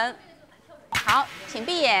一轮，好，请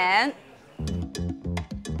闭眼。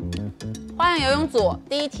花样游泳组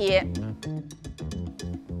第一题，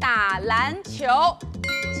打篮球，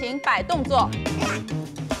请摆动作。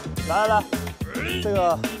来，这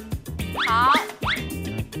个好，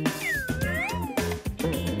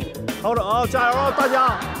好整啊，加油啊，大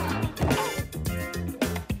家！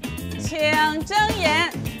请睁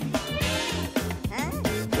眼。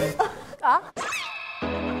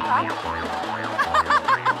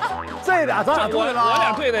这俩咱俩对了，我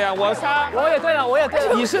俩对的呀，我仨。我也对了，我也对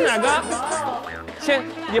了。你是哪个？先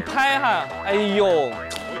你拍哈，哎呦，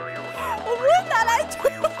我不是打篮球。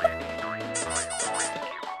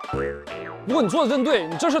不过你做的真对，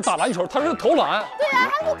你这是打篮球，他是投篮。对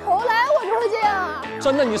呀，他是投篮，我就会这样啊。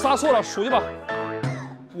真的，你仨错了，数去吧。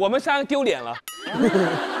我们仨丢脸了。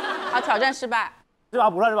好，挑战失败。这把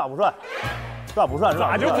不算，这把不算，这把不算，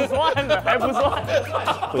咋就不算呢？还不算，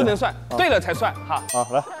不能算，对了才算哈。好，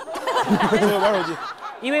来，玩手机。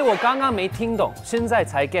因为我刚刚没听懂，现在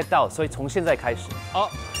才 get 到，所以从现在开始。好，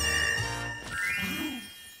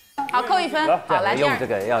好，扣1分。好，来用这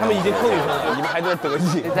个要。他们已经扣1分了，你们还在得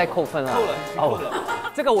意。再扣分啊？扣了，扣了。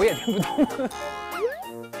这个我也听不懂。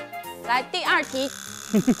来第2题。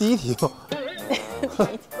第一题。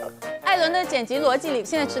艾伦的剪辑逻辑里，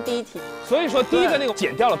现在是第1题。所以说第一个那个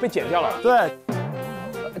剪掉了，被剪掉了。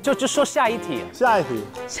对，就说下一题。下一题。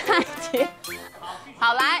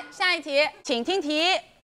好，来下一题，请听题：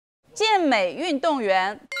健美运动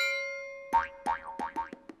员。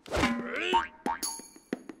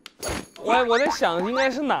我在想应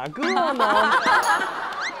该是哪个呢？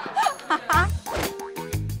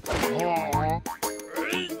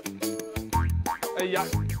哎呀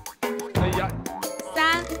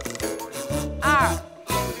，3、2、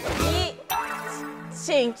1，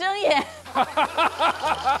请睁眼。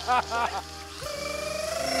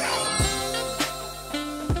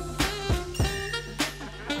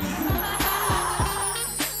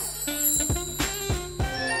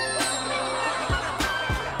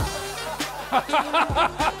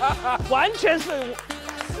完全是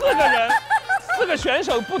4个人，4个选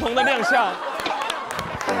手不同的亮相。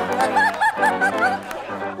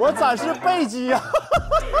我展示背肌啊！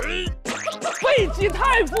背肌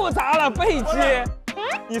太复杂了，背肌。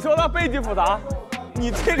你说他背肌复杂，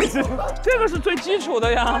你这个是最基础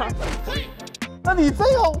的呀。那你这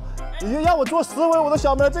个，你让我做10回我都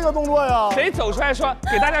想不来这个动作呀。谁走出来说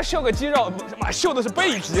给大家秀个肌肉？妈，秀的是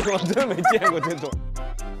背肌，我真没见过这种。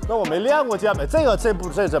那我没练过健美，这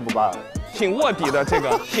真不办。挺卧底的这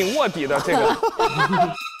个，挺卧底的这个。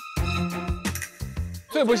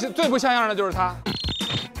最不像样的就是他。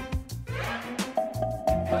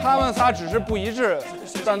他们仨只是不一致，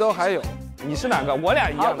但都还有。你是哪个？我俩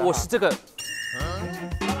一样的。我是这个。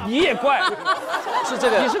你也怪。是这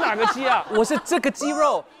个。你是哪个肌啊？我是这个肌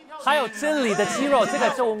肉，还有这里的肌肉，这个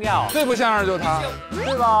重要。最不像样的就是他，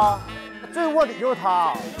对吧？最卧底就是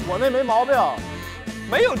他，我那没毛病。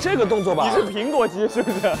没有这个动作吧？你是苹果肌是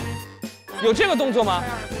不是？有这个动作吗？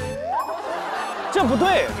这不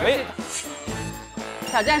对，哎。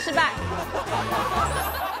挑战失败。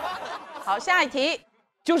好，下一题。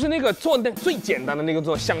就是那个做那最简单的那个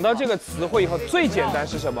做，想到这个词汇以后，最简单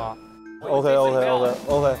是什么 ？OK。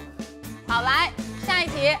好，来下一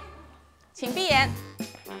题，请闭眼。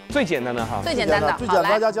最简单的哈。最简单的，最简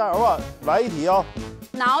单，大家加油啊！来一题啊！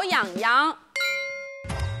挠痒痒。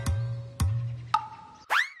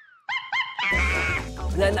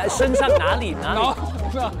身上哪里？挠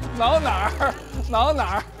哪儿？挠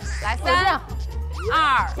哪儿？来3、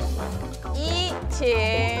2、1，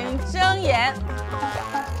请睁眼。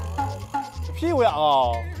屁股痒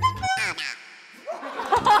啊！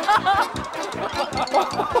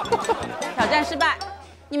挑战失败，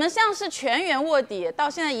你们像是全员卧底，到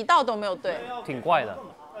现在1道都没有对，挺怪的。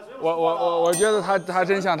我觉得他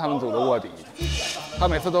真像他们组的卧底，他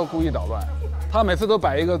每次都故意捣乱，他每次都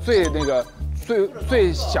摆一个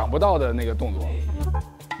最想不到的那个动作。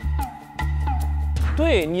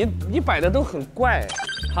对你摆的都很怪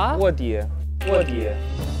啊！卧底，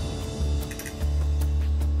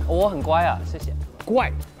我很乖啊，谢谢。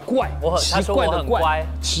怪，他说我很乖，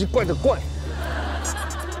奇怪的怪。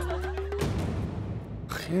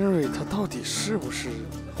Henry 他到底是不是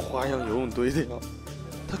花样游泳队的呀？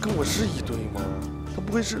他跟我是一队吗？他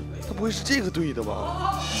不会是这个队的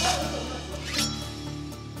吧？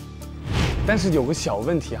但是有个小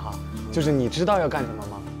问题哈，就是你知道要干什么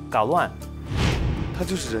吗？搞乱。他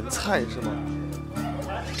就是人菜是吗？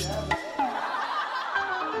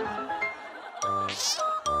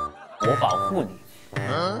我保护你。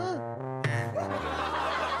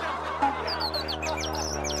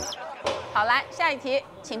好，好，来下一题，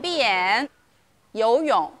请闭眼。游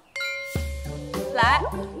泳，来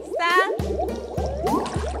3、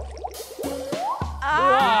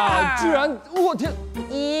哇，居然，我天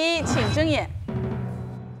！1，请睁眼。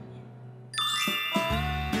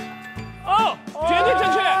哦，绝对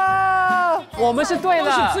正确。我们是对的，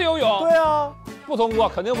都是自由泳。对啊，不通过，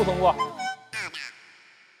肯定不通过。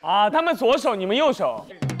啊，他们左手，你们右手。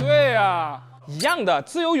对呀，一样的，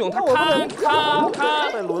自由泳它咔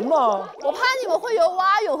得轮吗？我怕你们会游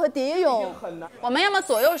蛙泳和蝶泳。我们要么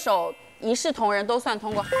左右手一视同仁都算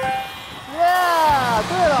通过。耶，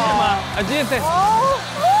对了。啊，这对。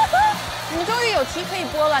你们终于有题可以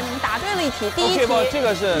播了，你们答对了一题，第一题。这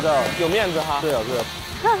个是有面子哈。对啊，对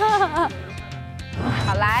啊。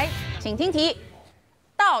好，来，请听题，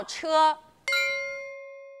倒车。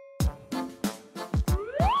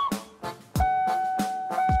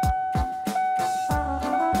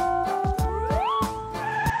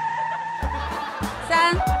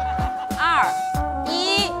3、2、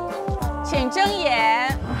1，请睁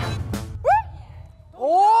眼。哇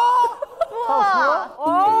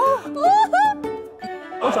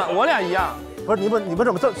我俩一样。不是你们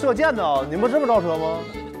怎么射箭呢？你们这么造车吗？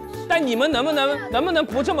但你们能不能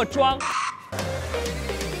不这么装？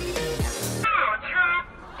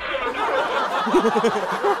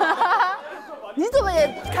你怎么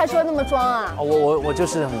也开车那么装啊？我就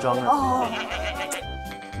是很装的。哦。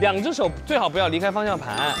2只手最好不要离开方向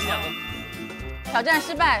盘。挑战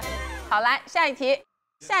失败。好，来下一题，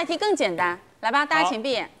下一题更简单，来吧，大家请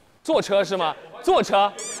闭眼。坐车是吗？坐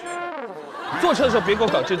车的时候别给我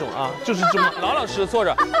搞这种啊，就是这么老老实实坐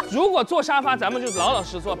着。如果坐沙发，咱们就老老实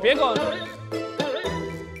实坐，别给我。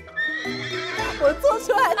我坐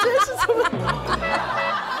车还真是这么，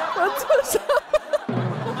我坐车。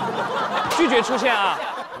拒绝出现啊！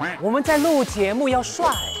我们在录节目要帅。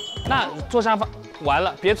那坐沙发完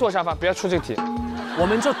了，别坐沙发，不要出这个题。我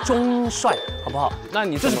们就中帅，好不好？那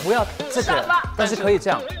你就是不要这个，但是可以这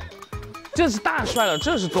样。这是大帅了，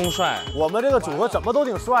这是中帅。我们这个组合怎么都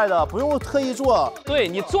挺帅的，不用特意做。对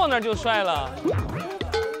你坐那儿就帅了。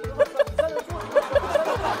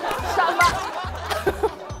沙发。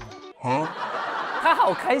他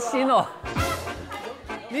好开心哦！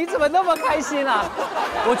你怎么那么开心啊？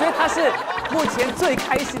我觉得他是目前最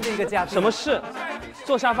开心的一个嘉宾。什么事？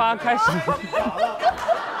坐沙发开心。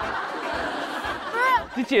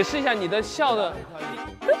你解释一下你的笑的。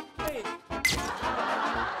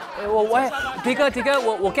迪哥，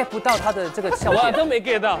我 get 不到他的这个笑点，我都没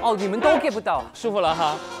get 到。哦，你们都 get 不到，舒服了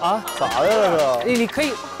哈。啊？啥呀这个？你可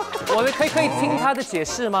以，我们可以听他的解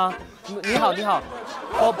释吗？你好，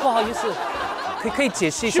哦，不好意思，可以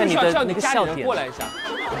解释一下你的那个笑点。过来一下。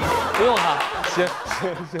不用哈。行。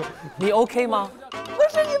你 OK 吗？不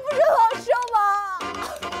是，你不是好笑吗？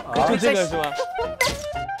就这个是吗？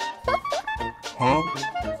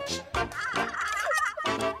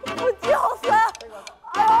我叫死！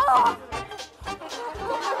哎呦！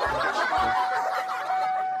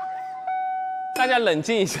大家冷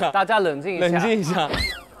静一下。刚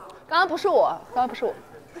刚不是我，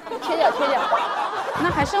贴点。那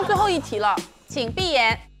还剩最后一题了，请闭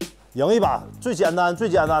眼。赢一把，最简单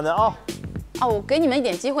的啊！哦，我给你们一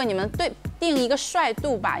点机会，你们定一个帅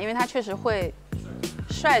度吧，因为他确实会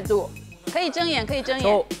帅度。可以睁眼。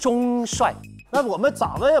中帅。那我们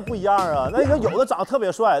长得也不一样啊，那个有的长得特别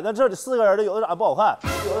帅，那这里4个人的有的长得不好看，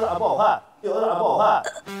有的长得不好看。有的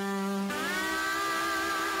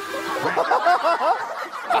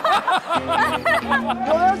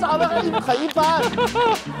人长得很一般。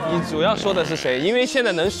你主要说的是谁？因为现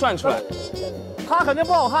在能算出来。他肯定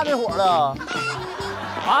不好看那会儿的。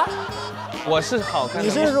啊？我是好看的。你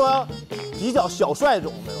是说比较小帅这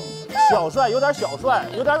种的？小帅，有点小帅，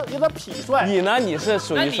有点痞帅。你呢？你是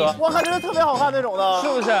属于说？我肯定是特别好看那种的，是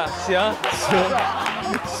不是？行。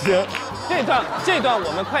这段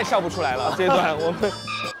我们快笑不出来了，这段我们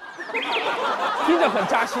听着很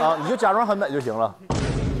扎心啊！你就假装很美就行了。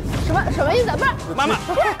什么意思？不是妈妈，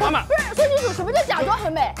不是说清楚，什么叫假装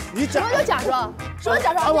很美？什么叫假装？什么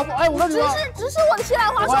假装？我跟你说，直视我的西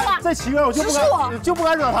兰花说话。这7个人我就不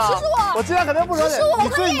敢惹他。直视我。我今天肯定不惹你。你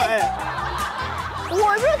最美。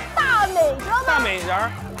我是大美，知道吗？大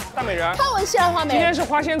美人。看我的西兰花美。今天是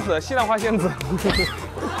花仙子，西兰花仙子。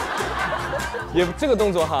也这个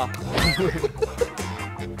动作哈。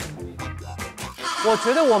我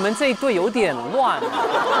觉得我们这一队有点乱。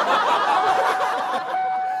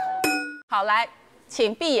好，来，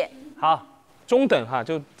请闭眼。好，中等哈，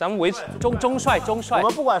就咱们维持中帅。我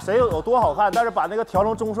们不管谁有多好看，但是把那个调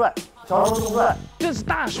成中帅，这是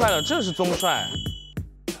大帅了，这是中帅。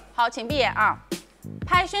好，请闭眼啊！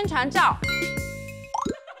拍宣传照。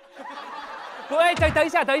喂，等一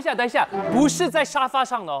下，不是在沙发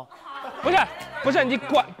上的哦。不是，你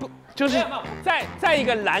管不就是在一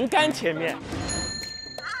个栏杆前面。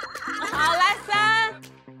好，来3、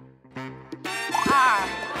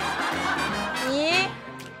2、1，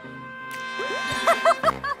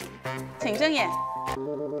请睁眼。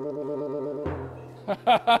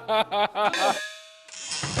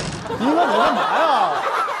一哥，你干嘛呀？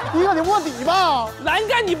一哥，你卧底吧！栏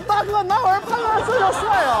杆，你大哥，哪有人判断这叫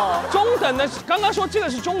帅啊？中等的，刚刚说这个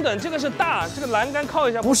是中等，这个是大，这个栏杆靠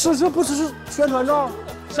一下。不是，这不是宣传照。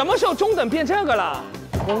什么时候中等变这个了？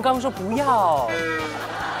我们刚说不要。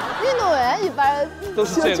运动员一般都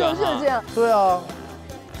是这个，就是这样。对啊。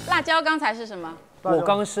辣椒刚才是什么？我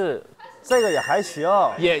刚是这个也还行，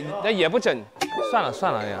也不整，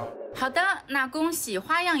算了呀。好的，那恭喜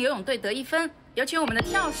花样游泳队得1分，有请我们的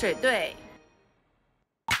跳水队。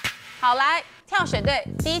好，来跳水队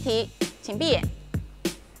第1题，请闭眼，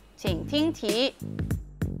请听题。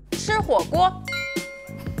吃火锅。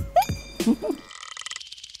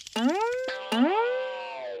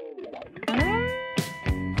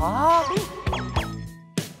啊？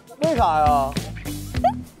为啥呀？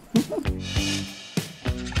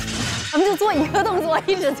咱们就做一个动作，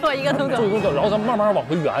一直做一个动作。做一个动作，然后咱们慢慢往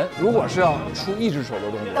回圆。如果是要出一只手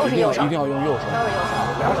的动作，一定要用右手。都是右手。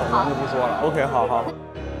俩手咱就不说了。 OK， 好。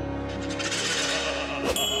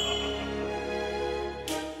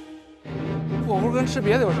火锅跟吃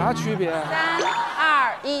别的有啥区别？ 3、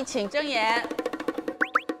2、1，请睁眼。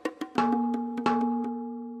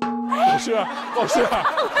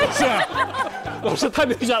老师太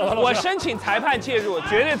明显了，我申请裁判介入，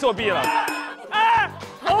绝对作弊了。哎，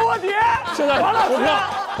投卧底！现在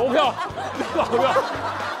投票！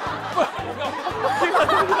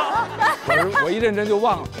我一认真就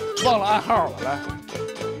忘了暗号了，来，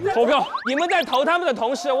投票！你们在投他们的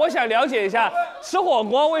同时，我想了解一下，吃火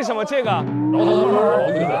锅为什么这个？然后慢慢往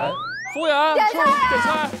回圆。服务员，点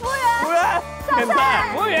菜，服务员，点菜。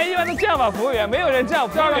服务员一般都这样吧？服务员没有人这样。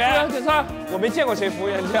服务员点菜，我没见过谁服务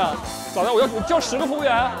员这样。咋的？我叫10个服务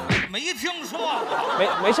员。没听说。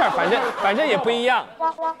没事儿，反正也不一样。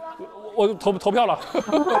我投票了。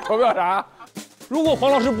投票啥？如果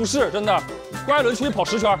黄老师不是真的，郭艾伦出去跑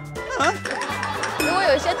10圈。如果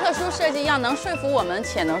有一些特殊设计，要能说服我们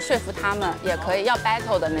且能说服他们，也可以要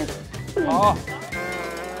battle 的那种。好。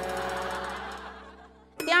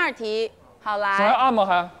第2题，好来。还按吗？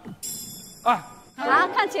还？按。啊，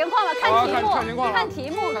看情况了，看题目，看情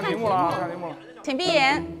况了，看题目了。请闭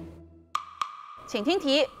眼，请听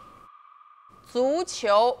题。足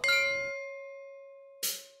球。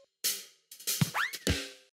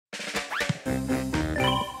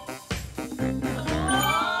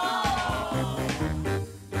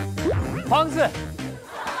黄字。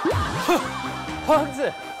黄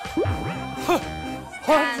字。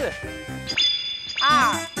黄字。 2、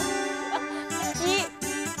1，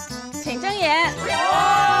请睁眼。足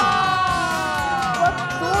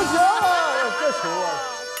球啊，这球啊！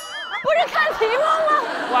不是看题目吗？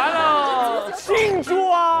完了，庆祝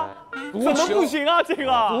啊！怎么不行啊？这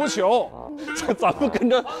个足球，这咱们跟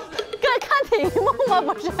着看题目吗？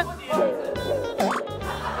不是。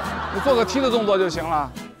你做个踢的动作就行了。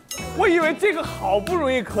我以为这个好不容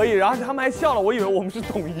易可以，然后他们还笑了，我以为我们是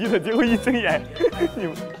统一的，结果一睁眼，你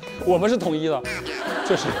们。 我们是统一的，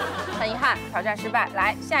确实。很遗憾，挑战失败。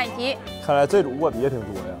来，下一题。看来这种卧底也挺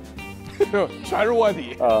多呀，全是卧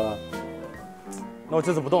底。那我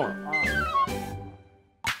这次不动了。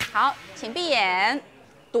好，请闭眼。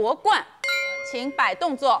夺冠，请摆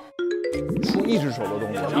动作。出一只手的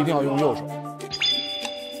动作，一定要用右手。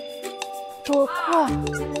夺冠。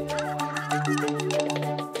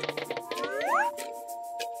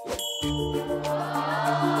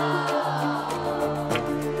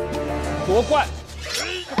 夺冠，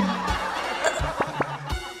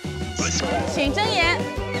请睁眼。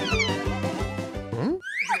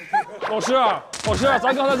老师，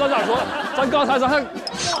咱刚才咱咋说？咱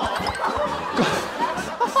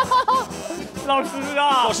老师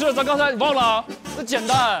啊，老师，咱刚才忘了，那简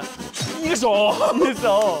单，一手。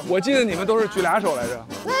我记得你们都是举俩手来着。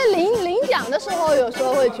那领奖的时候，有时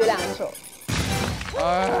候会举2个手。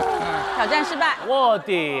 挑战失败。卧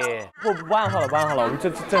底，不按好了，我们这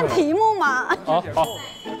看题目嘛。好，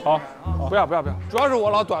不要，主要是我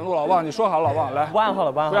老短路，老王，你说好，老王来。不按好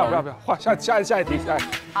了，不要，换下一题。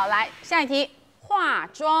好，来下一题，化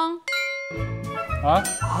妆。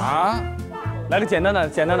来个简单的。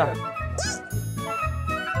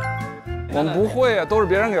我们不会啊，都是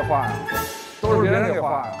别人给画呀，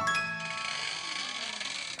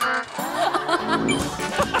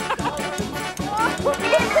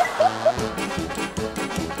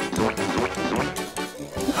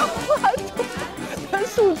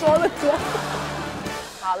树桩的桩。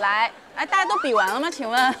好，来，大家都比完了吗？请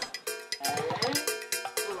问？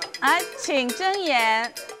来，请睁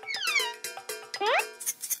眼。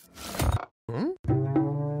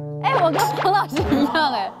哎，我跟黄老师一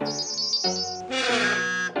样哎。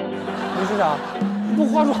你是啥？不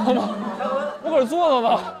化妆吗？我搁这坐着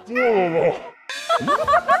呢。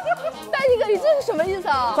大鸡哥，你这是什么意思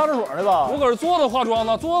啊？上厕所呢吧？我搁这坐着化妆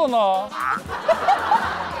呢，坐着呢。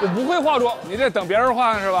我不会化妆，你这等别人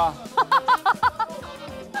化是吧？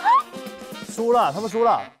输了，他们输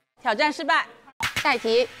了。挑战失败。下一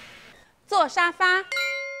题，坐沙发。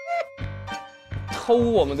偷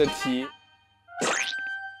我们的题。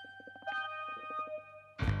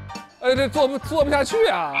这坐不下去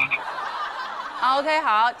啊。好 ，OK，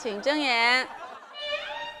 好，请睁眼。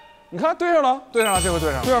你看对上了，对上了，这回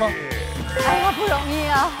对上了，对上了。哎呀，不容易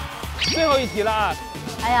啊！最后一题了啊！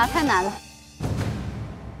哎呀，太难了。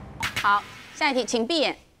好，下一题，请闭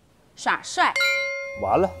眼，耍帅。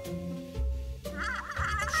完了，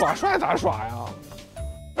耍帅咋耍呀？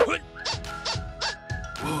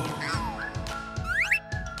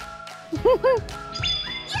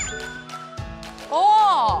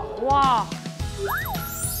哦，哇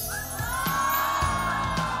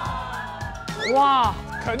哇，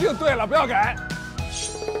肯定对了，不要改。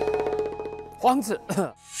皇子，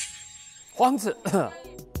皇子。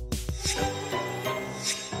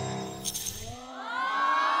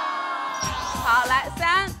好，来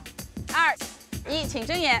，3、2、1，请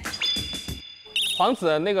睁眼。皇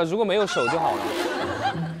子那个如果没有手就好了。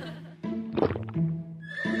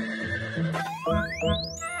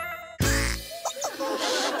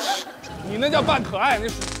你那叫扮可爱，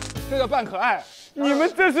这叫扮可爱。你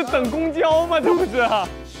们这是等公交吗？这不是？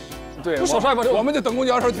对，不耍帅吗？我们就等公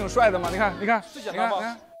交的时候挺帅的嘛。你看，你看，最简单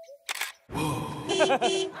吗？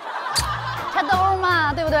插兜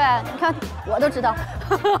嘛，对不对？你看，我都知道。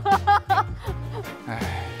哎，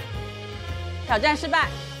挑战失败，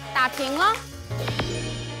打平了。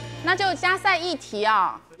那就加赛一题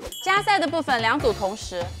啊！加赛的部分2组同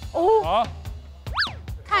时哦。啊。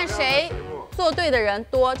看谁做对的人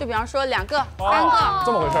多，就比方说2个、3个，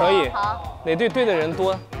这么回事？可以。好，哪队对的人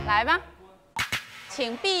多？来吧，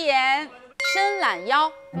请闭眼，伸懒腰。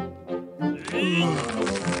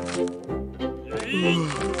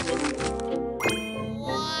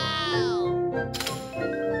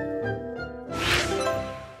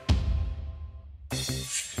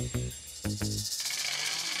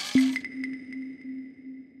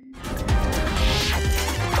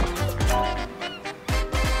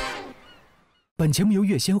本节目由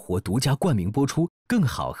月鲜活独家冠名播出，更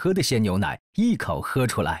好喝的鲜牛奶，一口喝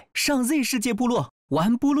出来。上 Z 世界部落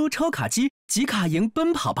玩布鲁抽卡机，集卡赢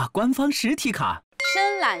奔跑吧官方实体卡。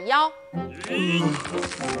伸懒腰。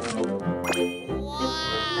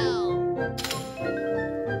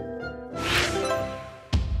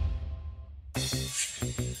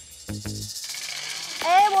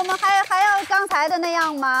哎，我们还要刚才的那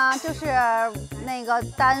样吗？就是那个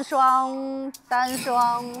单双，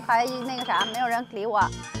还那个啥，没有人理我，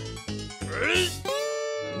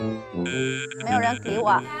没有人理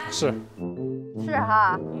我，是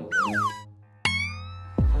哈。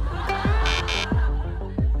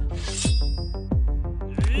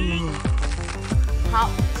好，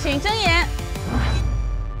请睁眼。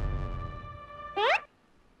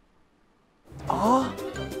啊？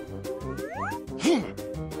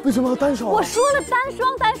为什么要单手？我说了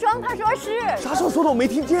单双，他说是。啥时候说的？我没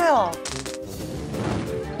听见啊。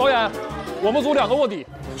导演，我们组2个卧底，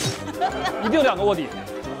一定2个卧底。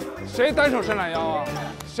谁单手伸懒腰啊？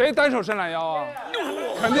谁单手伸懒腰啊？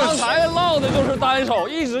肯定刚才唠的就是单手，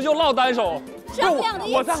一直就唠单手。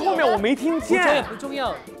我在后面我没听见，不重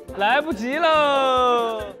要，来不及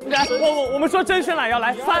了。来，我们说真伸懒腰，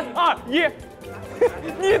来3、2、1。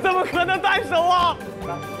你怎么可能单手啊？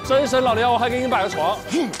真伸老腰，我还给你摆个床。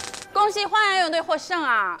恭喜花样游泳队获胜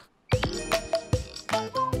啊！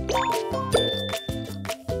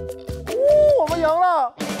我们赢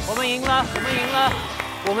了！我们赢了！我们赢了！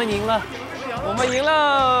我们赢了！我们赢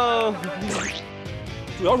了！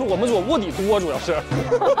主要是我们组卧底多，主要是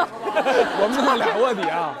我们组2个卧底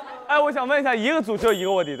啊。哎，我想问一下，一个组只有1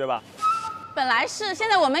个卧底对吧？本来是，现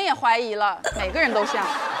在我们也怀疑了，每个人都像。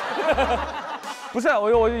不是，我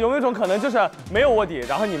有没有一种可能就是没有卧底，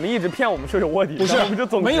然后你们一直骗我们说有卧底？不是，我们就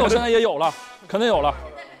总没有，现在也有了，肯定有了，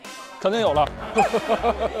肯定有了。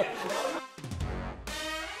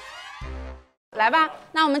来吧，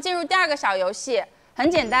那我们进入第2个小游戏，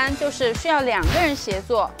很简单，就是需要2个人协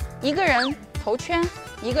作，1个人投圈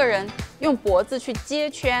，1个人用脖子去接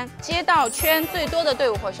圈，接到圈最多的队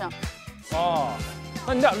伍获胜。哦，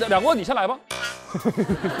那你两个卧底先来吧。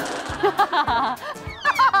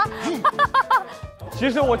其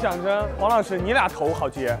实我讲真，黄老师，你俩头好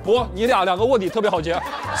接。不，你俩两个卧底特别好接，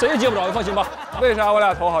谁也接不着，你放心吧。为啥我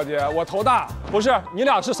俩头好接？我头大。不是，你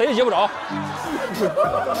俩是谁也接不着。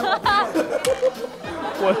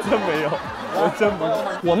我真没有，我真不是。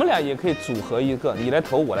我们俩也可以组合一个，你来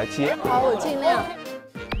投，我来接。好，我尽量。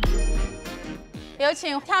有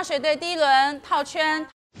请跳水队第一轮套圈，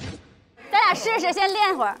咱俩试试，先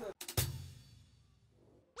练会儿。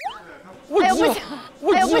哎呦不行，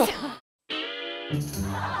哎呦不行，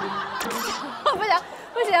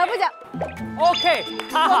不行。OK，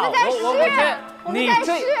 他好，我觉得你这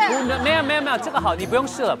没有，这个好，你不用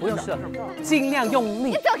试了，尽量用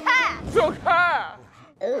力。你走开，走开。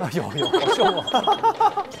有好凶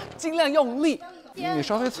哦！尽量用力。你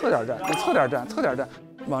稍微侧点站，你侧点站，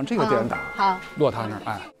往这个点打。好，落他那儿，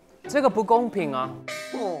哎。这个不公平啊！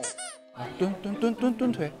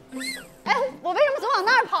蹲腿。哎，我为什么总往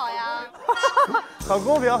那儿跑呀？很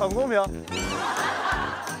公平，很公平。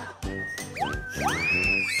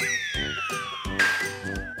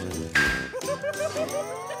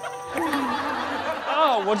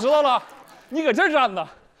啊，我知道了，你搁这儿站的，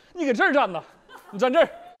你站这儿，你站这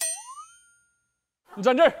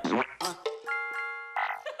儿。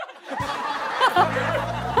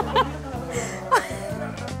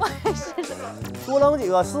多扔几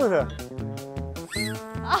个试试。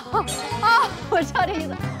我知道这意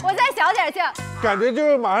思，我再小点劲。感觉就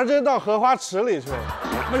是马上就到荷花池里去了。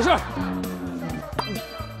没事。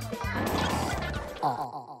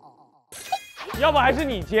要不还是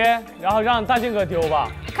你接，然后让大靖哥丢吧。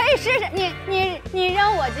可以试试，你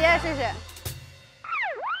扔我接试试。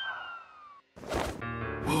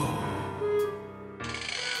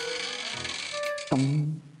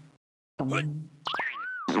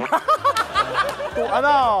躲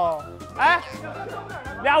呢？哎，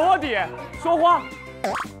俩卧底说话。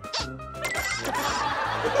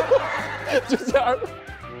就这样。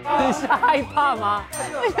你是害怕吗？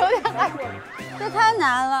我有点害怕，这太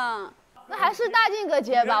难了。那还是大靖哥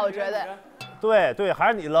接吧，我觉得。对，还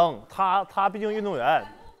是你扔，他毕竟运动员。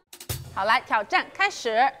好，来挑战开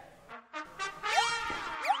始。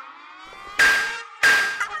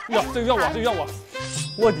呀，这个要我。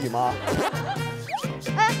卧底吗？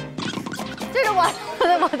哎，这是我的。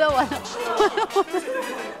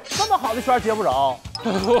这么好的圈接不着。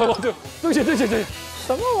对不起。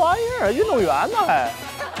什么玩意儿？运动员呢还？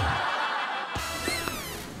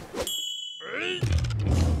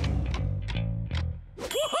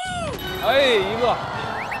哎，一个，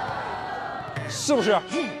是不是？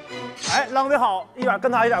哎，扔的好，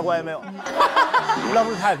跟他一点关系没有。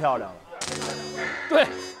扔的太漂亮了。对。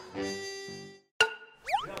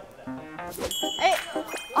哎，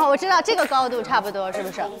哦，我知道这个高度差不多，是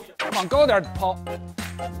不是？往高点抛。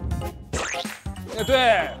哎，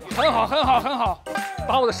对，很好，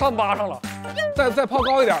把我的上扒上了。再抛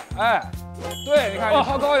高一点，哎，对，你看你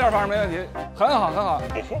抛高一点，反正没问题，很好。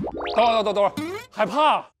等会儿，害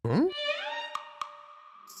怕。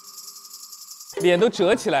脸都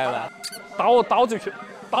折起来了，打我嘴唇，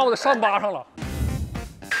打我的上巴上了。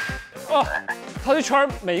啊，他的圈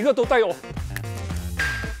每一个都带有，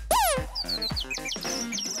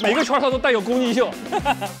每个圈它都带有攻击性。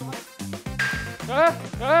哎，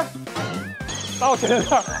打我甜甜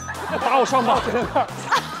圈，打我上巴甜甜圈。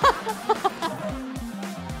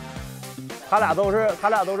他俩都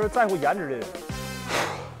是在乎颜值的人。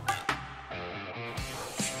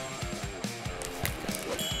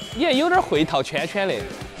也有点会套圈圈嘞。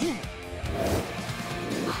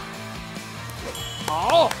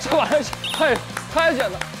好，这玩意儿太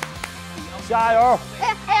简单，加油！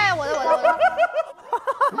哎，我的。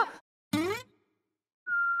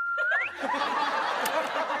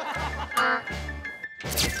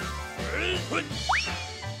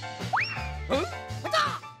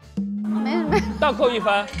没，倒扣1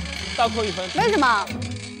分，为什么？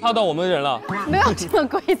套到我们人了，没有这个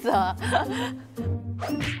规则。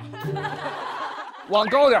往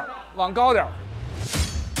高点。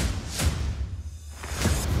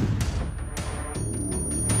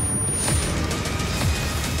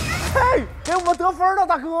嘿，给我们得分了，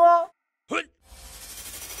大哥！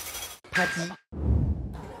啪叽，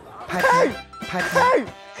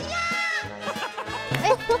哎，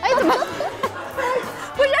怎么？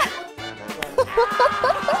不是，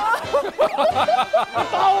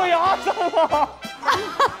打我牙上了！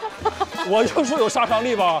我就说有杀伤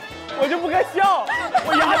力吧，我就不该笑，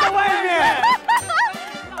我牙在外面。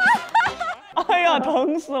哎呀，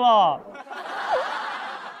疼死了！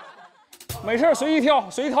没事，随意跳。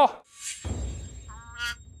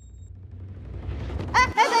哎，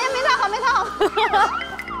等一下，没套好。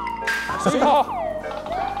随意跳。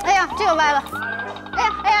哎呀，这个歪了。哎，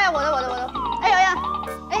呀，我的，哎呀，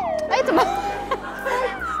哎，怎么？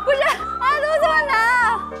不是，啊，怎么这么难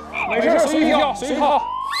啊？没事，随意跳，随意跳。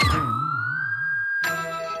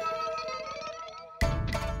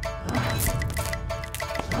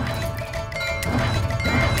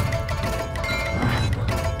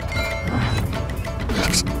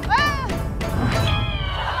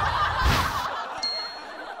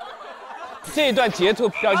这一段截图，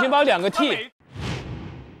表情包2个 T。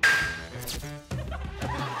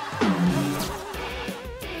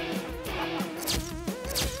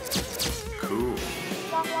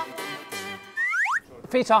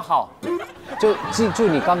非常好，就记住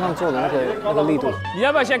你刚刚做的那个力度。你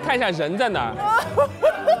要不要先看一下人在哪儿？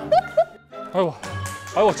哎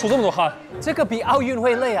呦，出这么多汗，这个比奥运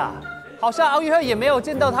会累啊！好像奥运会也没有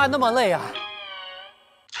见到他那么累啊。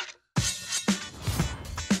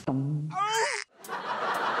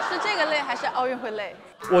是这个累还是奥运会累？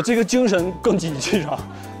我这个精神更积极啊！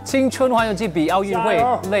青春环游记比奥运会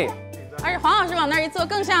累，而且黄老师往那儿一坐，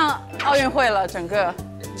更像奥运会了，整个。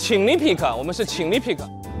请你 pick， 我们是请你 pick，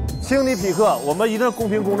 请你 pick， 我们一定公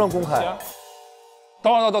平、公正、公开。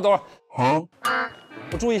等会儿，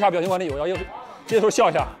我注意一下表情管理，我要这时候笑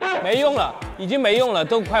一下，没用了，已经没用了，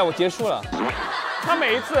都快我结束了。他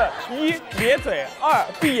每一次1咧嘴，2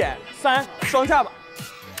闭眼，3双下巴。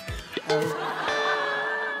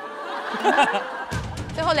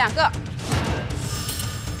最后2个，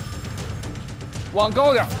往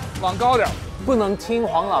高点，往高点，不能听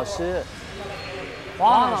黄老师。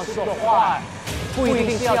黄老师的话不一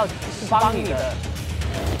定是要帮你的。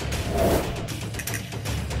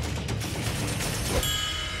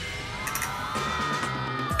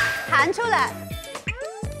弹出来。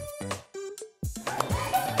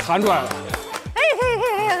弹出来了。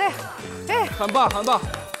哎，很棒。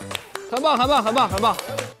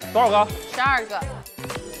多少个？12个。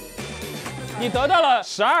你得到了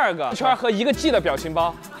12个圈和1个 G 的表情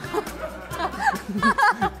包。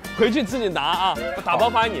回去自己拿啊！我打包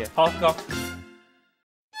发你。好，哥。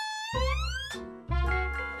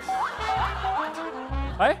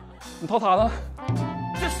哎，你掏他呢？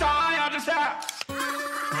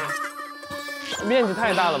面积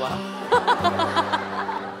太大了吧？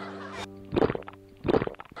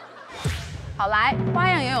好，来，花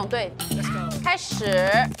样游泳队，开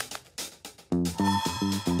始。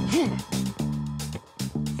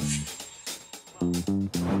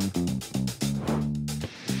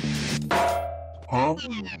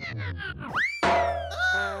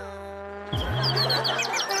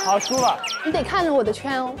好，输了。你得看着我的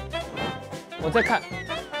圈哦。我在看。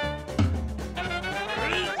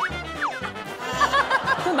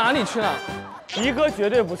这哪里去了？迪哥绝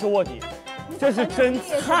对不是卧底，这是真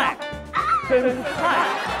菜，真菜。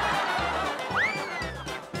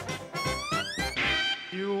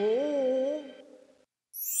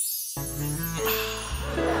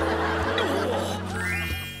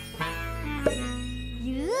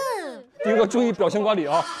迪哥注意表情管理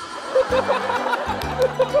啊！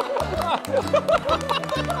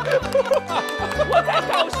我在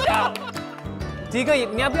搞笑。迪哥，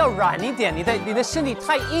你要不要软一点？你的身体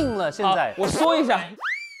太硬了，现在。我缩一下。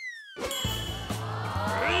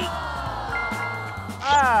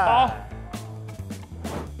好。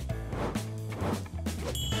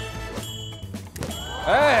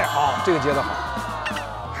哎，好，这个接的好。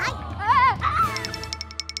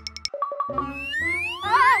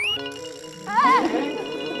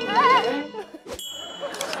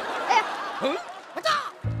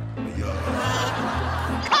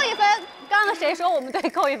扣1分。刚刚谁说我们队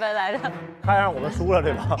扣1分来着？看样我们输了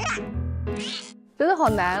这把。真的好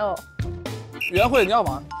难哦。袁慧，你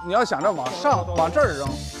要想着往上，往这儿扔。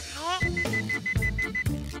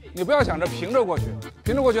你不要想着平着过去，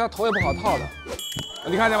平着过去他头也不好套的。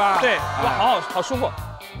你看见吧？对，哇，好舒服。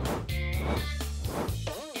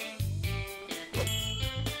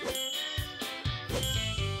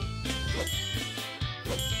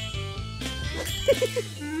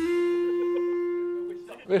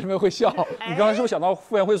为什么会笑？你刚才是不是想到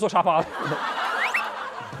傅园慧坐沙发了？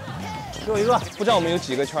最后一个，不知道我们有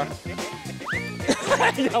几个圈？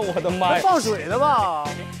哎呀，我的妈呀！放水的吧？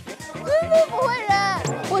真的不会扔，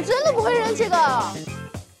我真的不会扔这个。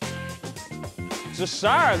只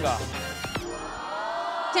12个。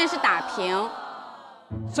现在是打平。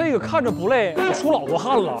这个看着不累，我出老多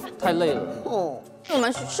汗了，太累了。哦，我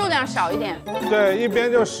们数量少一点。对，一边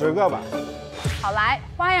就10个吧。好，来，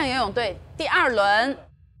花样游泳队第2轮。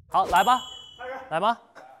好，来吧，来吧。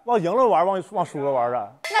往赢了玩，往输了玩啊？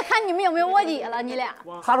那看你们有没有卧底了，你俩。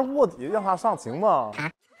他是卧底，让他上行吗？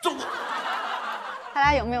他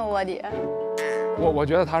俩有没有卧底？我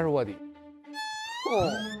觉得他是卧底。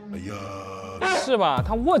是吧？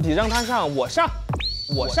他卧底让他上，我上，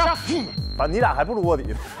我上。反正你俩还不如卧底。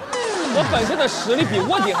我本身的实力比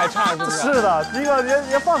卧底还差，是不是？是的，第一个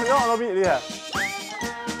连放水舀都比你厉害。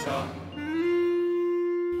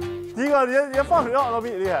第一个连放水舀都比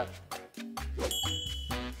你厉害。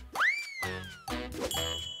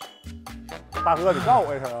大哥，你告诉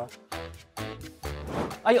我一声啊！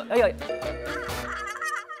哎呦哎呦！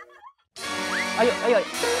哎呦哎呦！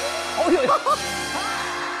哦呦呦！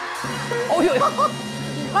哦呦呦！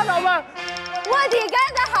你看着没？卧底干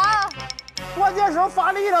得好，关键时候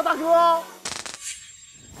发力了，大哥。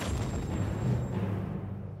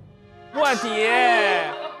卧底，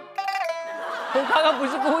我刚刚不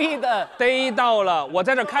是故意的，逮到了，我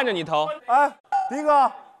在这看着你投。哎，迪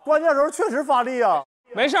哥，关键时候确实发力啊。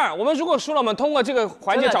没事儿，我们如果输了，我们通过这个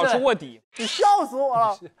环节找出卧底。你笑死我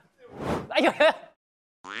了！哎呦！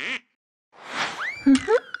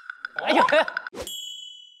哎呦！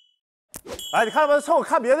哎，你看吧，趁我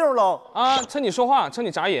看别的地方扔啊！趁你说话，趁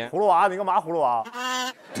你眨眼。葫芦娃，你干嘛？葫芦娃？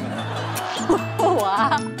葫芦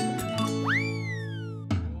娃。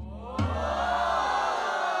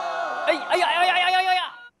哎呀呀呀呀呀呀！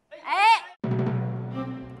哎！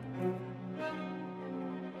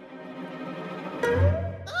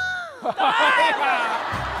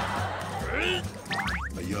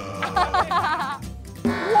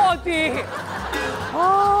卧底！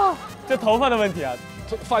啊，这头发的问题啊，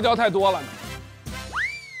发胶太多了。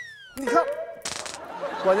你看，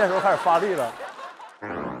关键时候开始发力了。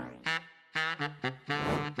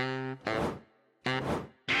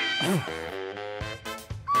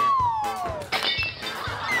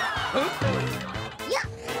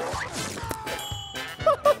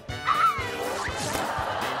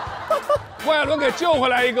郭艾伦给救回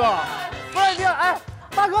来一个。不是你，哎，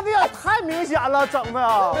大哥，你也太明显了，整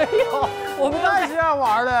的。没有，我们不爱这样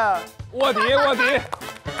玩的。卧底，卧底，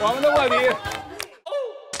我们的卧底。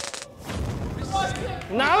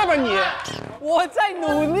拿了吧你！我在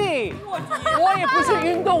努力，我也不是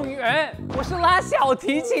运动员，我是拉小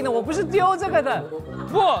提琴的，我不是丢这个的。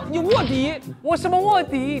不，你卧底，我什么卧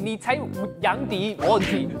底？你才洋底卧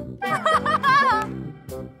底。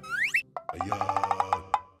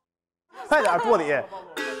快点坐底！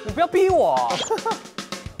你不要逼我，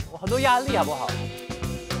我很多压力好不好？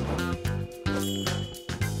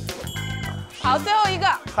好，最后一个。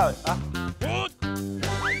看啊！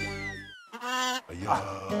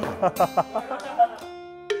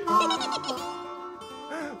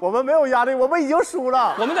我们没有压力，我们已经输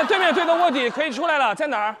了。我们的对面队的卧底可以出来了，在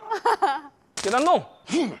哪儿？给他弄。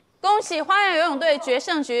恭喜花样游泳队决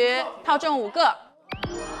胜局套中5个。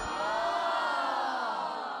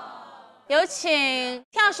有请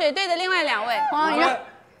跳水队的另外2位。黄宇，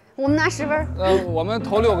我们拿10分。我们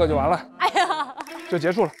投6个就完了。哎呀，就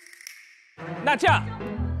结束了。那这样，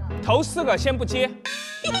头4个先不接。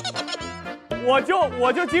我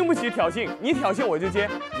就经不起挑衅，你挑衅我就接。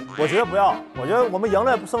我觉得不要，我觉得我们赢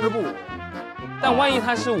了也胜之不武。但万一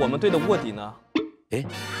他是我们队的卧底呢？哎，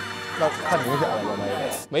那太明显了，我们。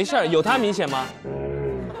没事儿，有他明显吗？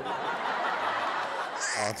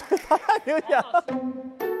啊，这太明显了。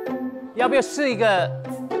要不要试一个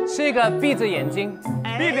闭着眼睛？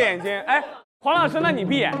闭着眼睛，哎，黄老师，那你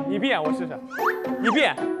闭眼，你闭眼，我试试。你闭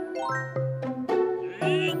眼。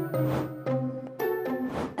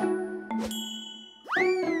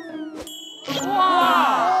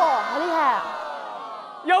哇，好厉害啊！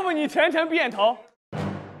要不你全程闭眼投？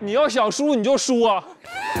你要想输你就输啊！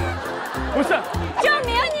不是，证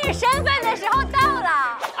明你身份的时候到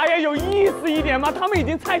了。哎呀，有意思一点吗？他们已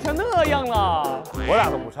经菜成那样了。我俩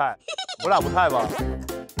都不菜，我俩不菜吧？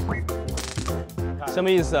什么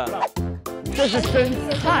意思？这是真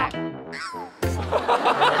菜。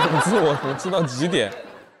自我知道几点？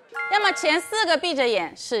要么前4个闭着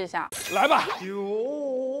眼试一下。来吧，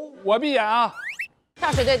我闭眼啊！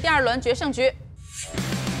跳水队第2轮决胜局。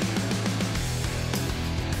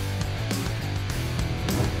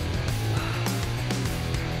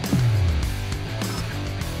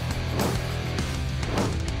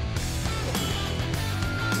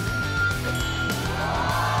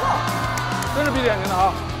真是闭着眼睛的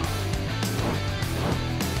啊！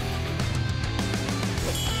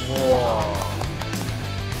哇，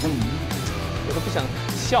我都不想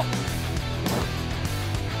笑。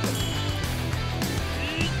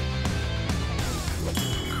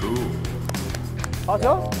好，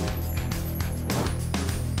行。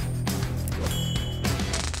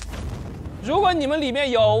如果你们里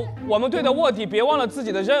面有我们队的卧底，别忘了自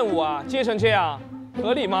己的任务啊！接成这样，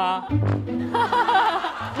合理吗？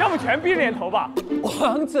要不全闭着眼投吧？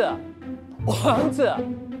王子，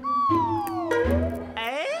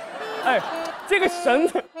哎，这个绳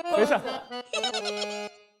子没事。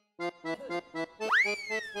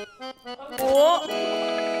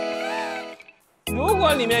如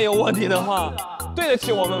果里面有卧底的话，对得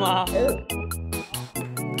起我们吗？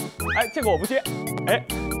哎，这个我不接。哎，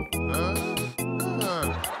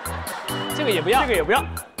这个也不要，这个也不要。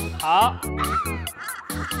好，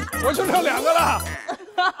我就剩2个了，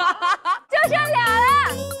就剩俩了。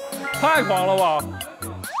太狂了吧！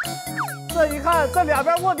这一看，这两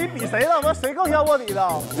边卧底比谁了？我谁更像卧底的？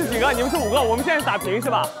是几个？你们是5个，我们现在是打平是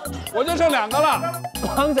吧？我就剩2个了。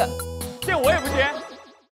王子，这个我也不接。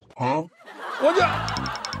我就。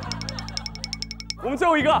我们最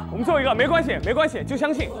后一个，没关系，没关系，就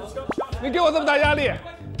相信。你给我这么大压力。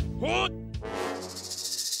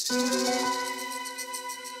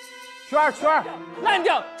圈，烂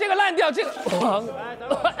掉，这个烂掉，这个。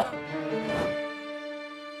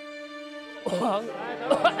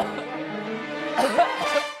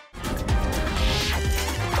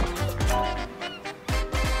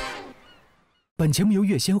本节目由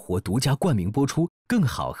月鲜活独家冠名播出，更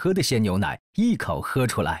好喝的鲜牛奶，一口喝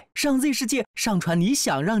出来。上 Z 世界上传你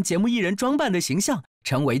想让节目艺人装扮的形象，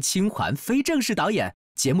成为青环非正式导演，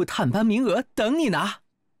节目探班名额等你拿。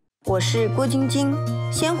我是郭晶晶，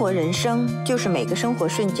鲜活人生就是每个生活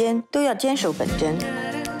瞬间都要坚守本真。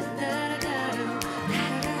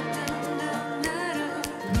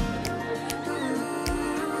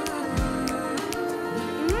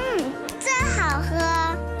真好喝。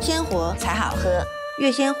鲜活才好喝，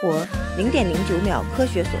越鲜活0.09秒科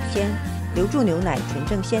学锁鲜，留住牛奶纯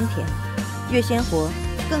正鲜甜。越鲜活，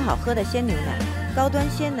更好喝的鲜牛奶，高端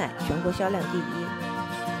鲜奶全国销量第1。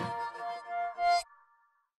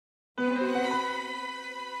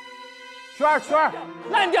圈，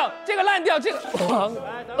烂掉，这个烂掉，这个。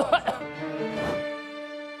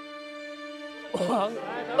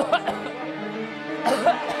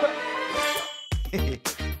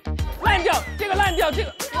烂掉，这个烂掉，这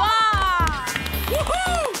个。哇！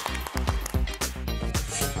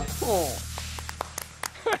哦。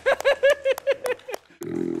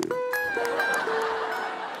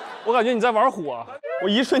我感觉你在玩火，我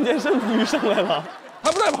一瞬间身体就上来了。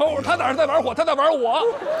他不在玩火，他哪是在玩火？他在玩我。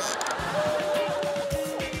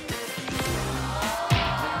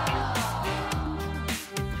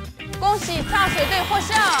恭喜跳水队获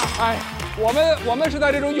胜！哎，我们是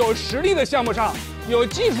在这种有实力的项目上，有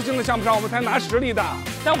技术性的项目上，我们才拿实力的。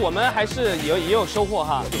但我们还是也有收获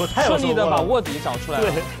哈，顺利的把卧底找出来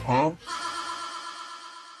了。对。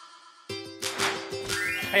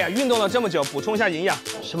哎呀，运动了这么久，补充一下营养。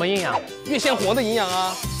什么营养？越鲜活的营养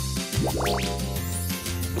啊。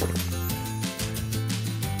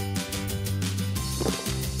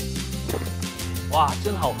哇，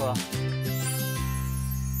真好喝！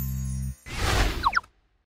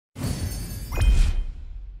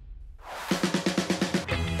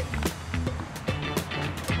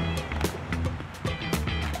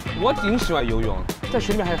我挺喜欢游泳，在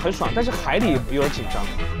水里面还很爽，但是海里有点紧张。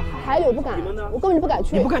海里我不敢，我根本就不敢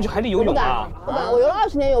去。你不敢去海里游泳啊？不敢，我游了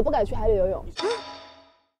20年泳，不敢去海里游泳。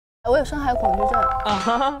我有深海恐惧症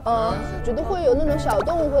啊，觉得会有那种小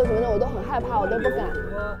动物或者什么的，我都很害怕，我都不敢。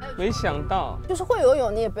没想到，就是会游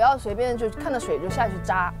泳，你也不要随便就看到水就下去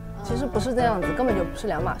扎，其实不是这样子，根本就不是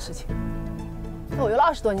2码事情。我游了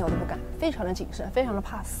20多年，我都不敢，非常的谨慎，非常的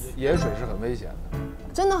怕死。野水是很危险的，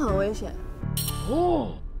真的很危险。哦。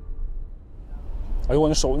哎呦我，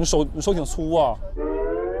你手挺粗啊，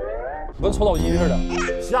跟搓澡巾似的。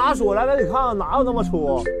瞎说，来你看看哪有那么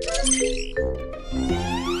粗？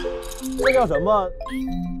这叫什么？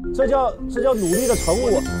这叫努力的成果。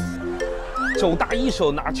手大一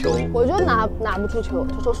手拿球，我就拿不出球，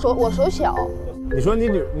我手小。你说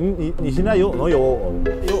你现在游泳能游我？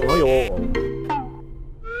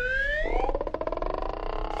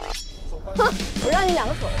我让你2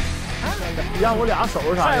个手。你让我2手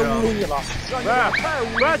是啥？太侮辱你了！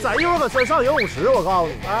不是，咱一会儿可真上游泳池，我告诉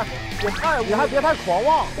你，哎，你还别太狂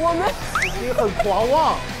妄。你很狂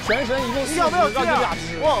妄，全身一共你要不要这样？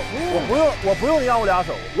我不用你让我2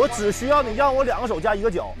手，我只需要你让我2个手加1个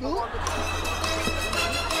脚。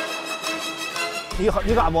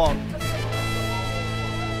你敢不？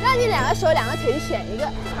让你2个手2个腿选一个。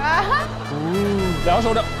2个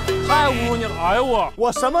手的，太侮辱你了！哎呦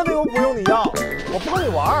我什么都不用你要，我不跟你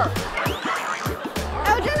玩。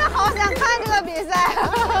哎，我真的好想看这个比赛。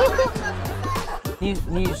你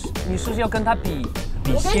是不是要跟他比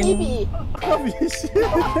心？我跟你比。比心。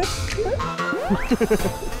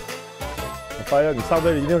我发现你上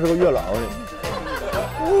辈子一定是个月老你。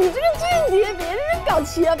你这个间谍，别人搞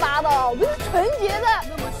7、8的，我们是纯洁的，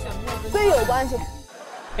跟有关系。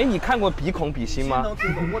哎，你看过鼻孔比心吗？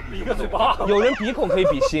比个嘴巴。有人鼻孔可以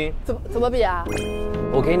比心，怎么比啊？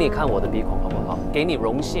我给你看我的鼻孔好不好？给你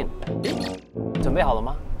荣幸。准备好了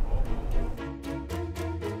吗？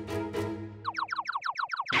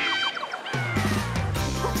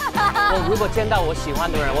我如果见到我喜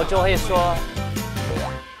欢的人，我就会说，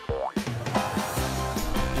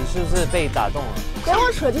你是不是被打动了？别跟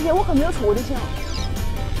我扯这些，我可没有处过对象，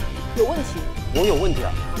有问题。我有问题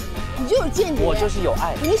啊？你就有间谍。我就是有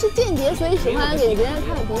爱。你是间谍，所以喜欢给别人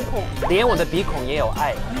看鼻孔。连我的鼻孔也有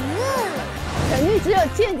爱。肯定只有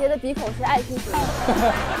间谍的鼻孔是爱心型的。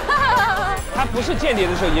他不是间谍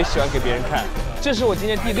的时候也喜欢给别人看，这是我今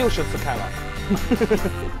天第60次看了。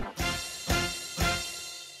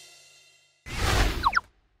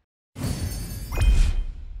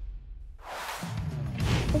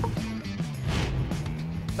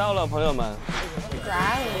到了，朋友们，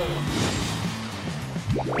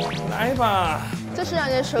来吧，这是让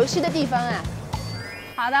人熟悉的地方啊。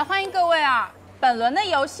好的，欢迎各位啊！本轮的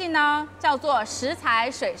游戏呢叫做食材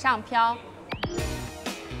水上漂。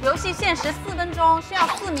游戏限时4分钟，需要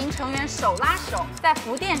4名成员手拉手，在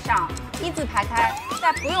浮垫上一字排开，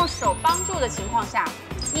在不用手帮助的情况下，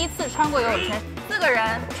依次穿过游泳圈。4个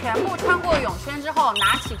人全部穿过泳圈之后，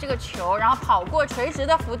拿起这个球，然后跑过垂直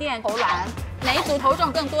的浮垫投篮。哪一组投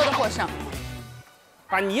中更多的获胜。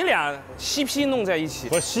把你俩 CP 弄在一起。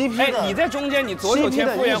不是 CP， 哎，你在中间，你左手牵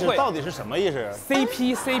傅园慧，到底是什么意思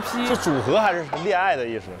 ？CP 是组合还是恋爱的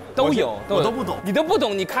意思？都有，我都不懂。你都不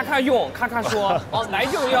懂，你咔咔用，咔咔说，哦，来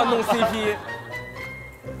就要弄 CP。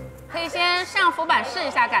可以先上浮板试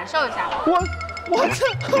一下，感受一下。我这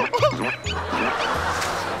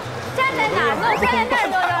站在哪弄？站在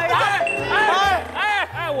那儿弄。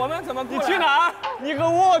哎，我们怎么过来？你去哪儿？你个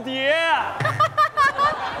卧底！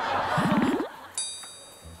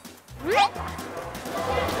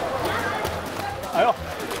哎呦，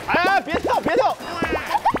哎，别跳，别跳！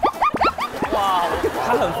哇，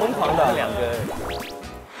他很疯狂的2个。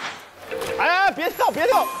哎，别跳，别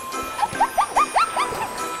跳！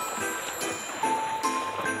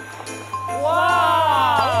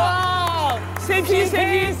哇 ！CP，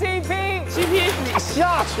 你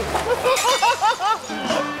下去！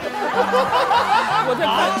我在看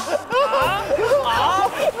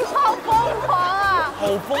好疯狂啊！好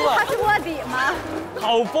疯啊！他是卧底吗？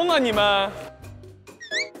好疯啊你们！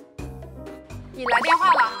你来电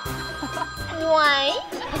话了。喂。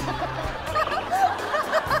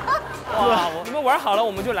哇！你们玩好了，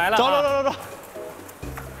我们就来了。走。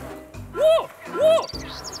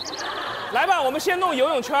来吧，我们先弄游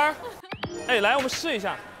泳圈。哎，来，我们试一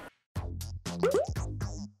下。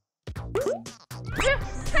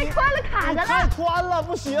太宽了，卡着了。太宽了，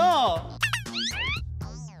不行。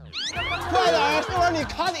快点，一会儿你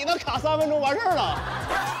卡你的卡3分钟完事儿了。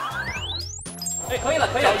哎，可以了，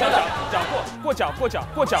真的。过脚。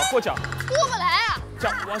过不来啊！脚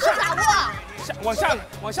往下打过。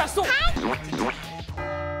往下送。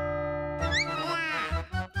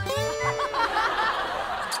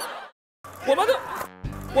我们的。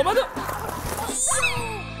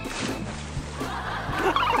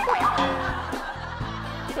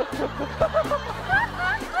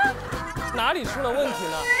哪里出了问题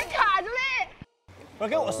呢？卡住嘞！我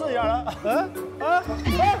给我试一下了。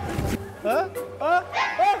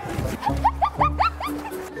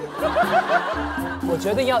我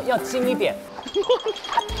觉得要精一点。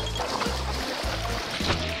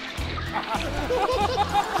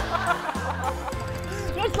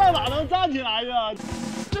这上哪能站起来呀？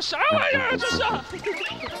这啥玩意儿啊？这是，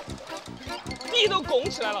地都拱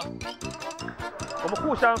起来了。我们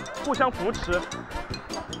互相扶持。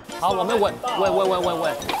好，我们稳。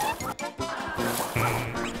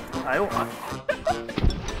哎呦啊！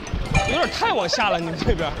有点太往下了，你们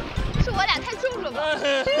这边。是我俩太重了吧？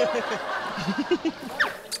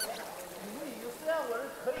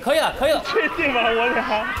可以了。确定吗？我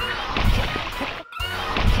俩。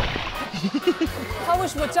他为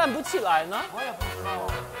什么站不起来呢？我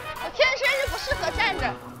天生就不适合站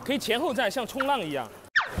着。可以前后站，像冲浪一样。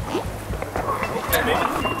没问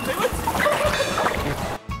题。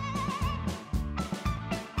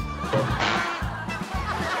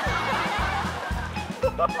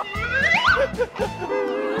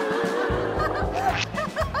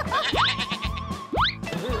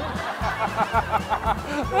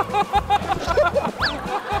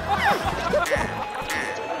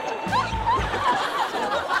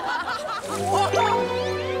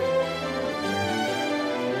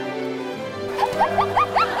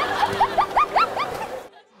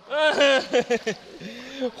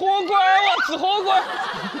火锅，我吃火锅。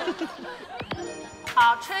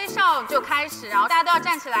好，吹哨就开始，然后大家都要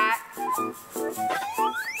站起来。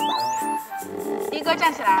一哥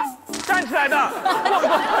站起来，站起来的，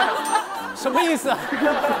什么意思啊？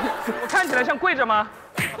我看起来像跪着吗？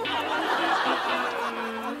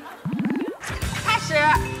开始。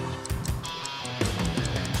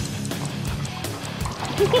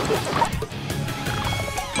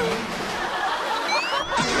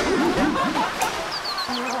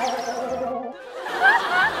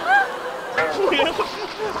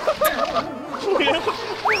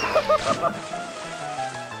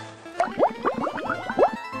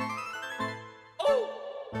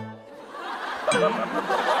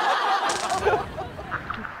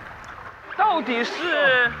到底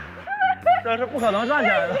是？这是不可能站起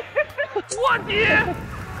来的。卧底，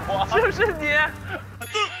就是你，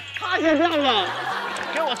他先上了，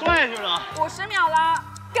给我拽下去了。 50秒了，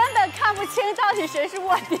根本看不清到底谁是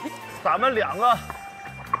卧底。咱们2个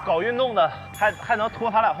搞运动的，还能拖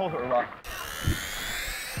他俩后腿吗？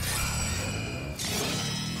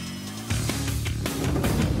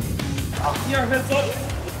好，1、2、3，走。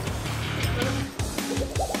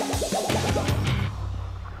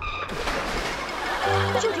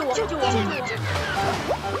救救我！救救我！救救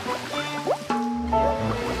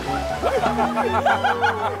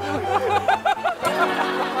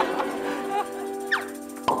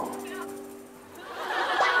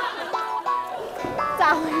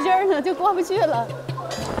咋回事呢？就过不去了。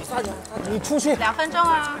你出去。2分钟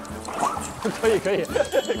啊！可以。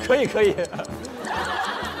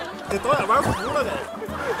给导演玩服了呗。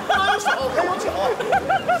他有手，他有脚。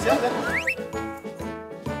行。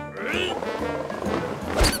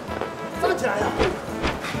站起来呀！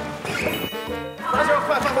拿球，快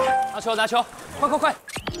放球！拿球，快！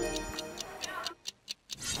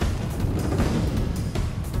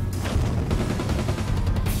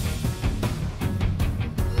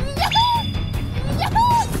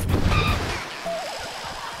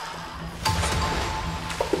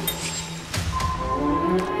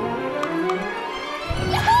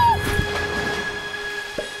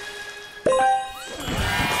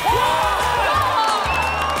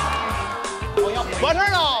完事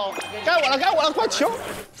儿了，该我了，快球！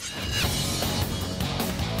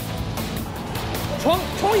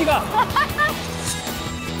冲一个！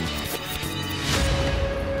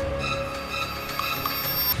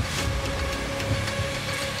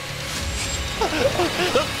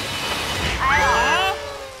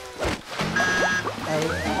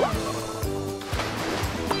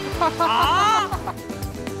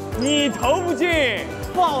你投不进，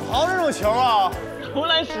不好投这种球啊！投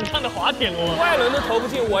篮史上的滑铁卢，外轮都投不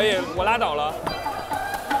进，我拉倒了。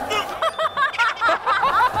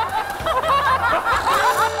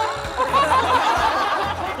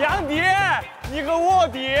杨迪，你个卧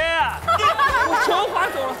底！球滑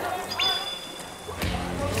走了。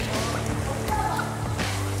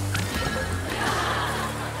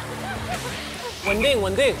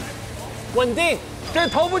稳定，这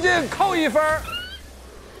投不进扣1分。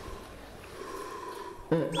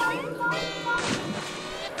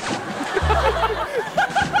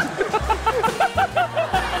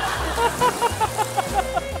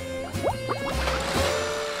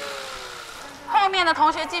后面的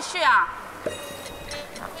同学继续啊！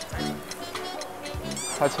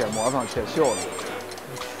他且模仿且秀了。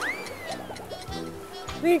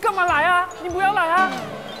你干嘛来啊？你不要来啊！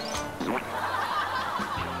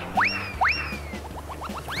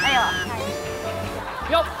哎呦，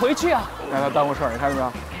要回去啊！让他耽误事儿，你看到没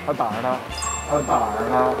有？他挡着他。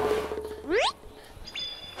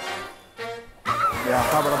你看，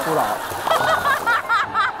他把他扑倒。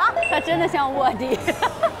他真的像卧底。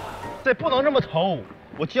这不能这么投，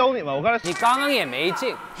我教你们，我刚才你刚刚也没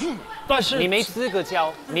进，但是你没资格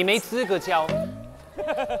教。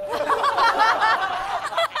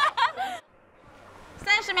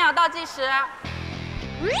30秒倒计时。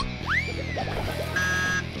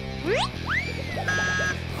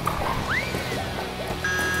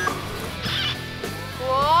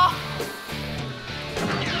5、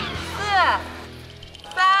4、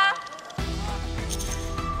3。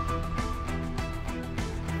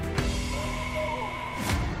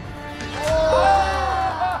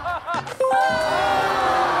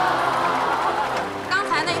刚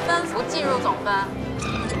才那1分不计入总分。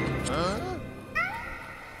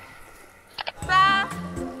3、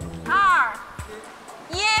2、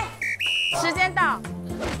1，时间到。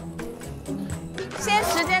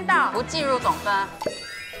时间到，不计入总分。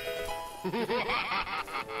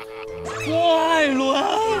郭艾伦，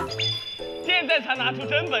现在才拿出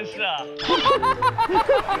真本事啊！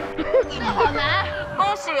这好难。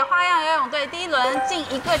恭喜花样游泳队第1轮进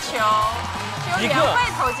1个球，是由袁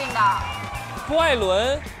慧投进的。郭艾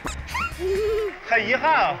伦。很遗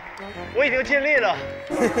憾啊，我已经尽力了。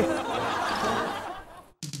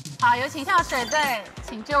好，有请跳水队，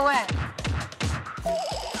请就位。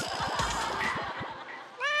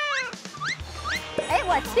哎，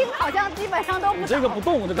我亲好像基本上都不。你这个不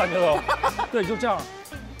动我就感觉到，对，就这样。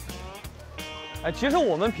哎，其实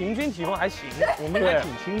我们平均体重还行，我们还挺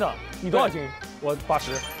轻的。你多少斤？我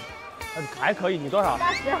80，还可以。你多少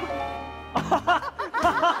？80。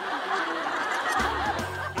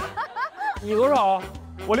你多少？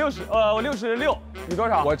我60，我66。你多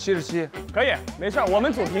少？我77。可以，没事，我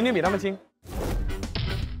们组平均比他们轻。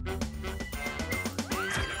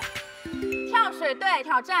跳水队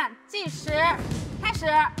挑战计时，开始。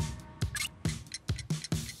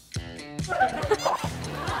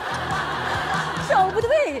手不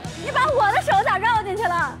对，你把我的手咋绕进去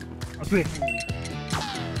了？对。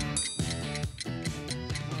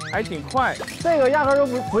还挺快，这个压根就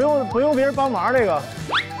不用别人帮忙，这个。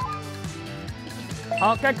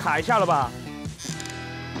好，该卡一下了吧？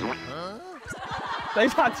等一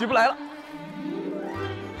下，起不来了。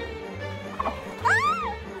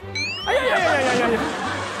哎呀呀呀呀呀呀！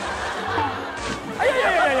哎呀呀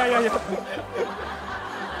呀呀呀呀！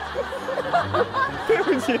对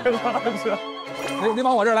不起，老师。你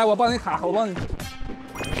往我这儿来，我帮你卡，我帮你。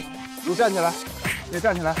你站起来，你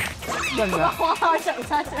站起来，站起来。我好整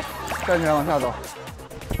下去。站起来，往下走。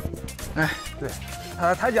哎，对，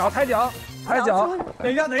抬脚，抬脚，抬脚。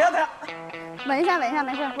等一下，等一下，等一下。稳一下，稳一下，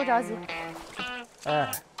没事，不着急。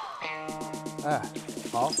哎，哎，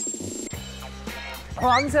好。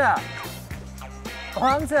黄姐，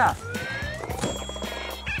黄姐。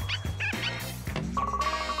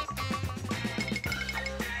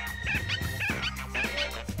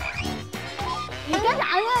你干啥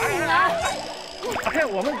呢你？哎，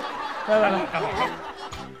我们来。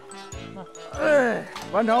哎，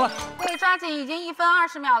完成了。对，抓紧，已经1分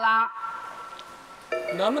20秒了。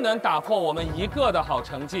能不能打破我们1个的好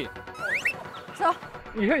成绩？走。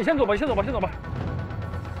你先走吧，先走吧，先走吧。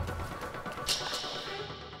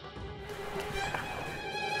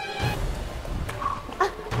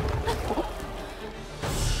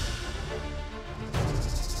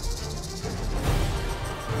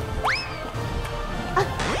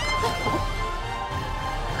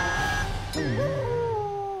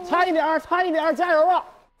差一点，差一点，加油啊！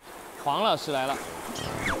黄老师来了。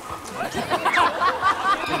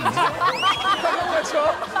我球。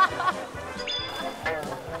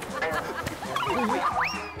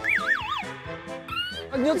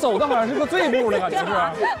你就走的好像是个醉步的感觉是。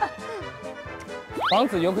王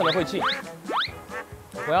子有可能会进，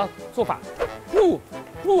我要做法。不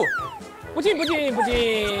进。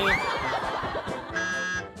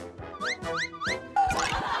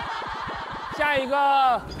下一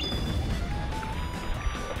个。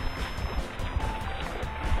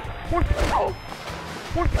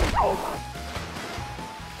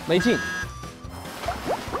没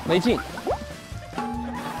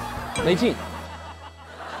进。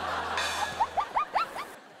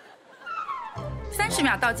30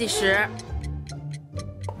秒倒计时。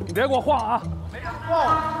你别给我晃啊！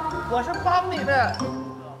我是帮你的。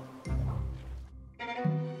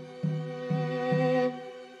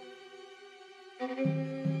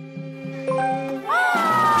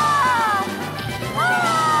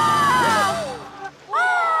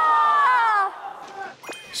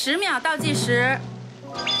10秒倒计时。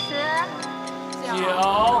10、9、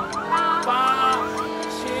8、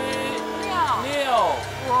7、6、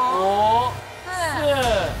5、4、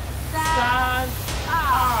3、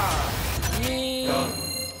2、1，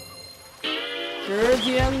时间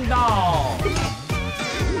到。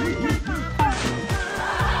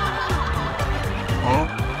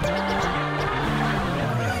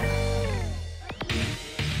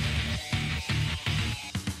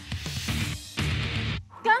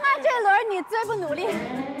刚刚这轮你最不努力。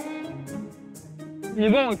你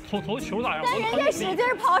问我投球咋样？但人家使劲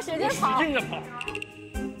跑，使劲跑。使劲的跑。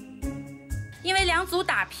因为2组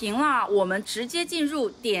打平了，我们直接进入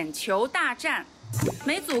点球大战。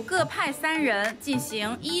每组各派3人进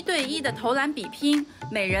行1对1的投篮比拼，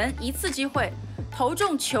每人1次机会，投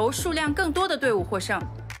中球数量更多的队伍获胜。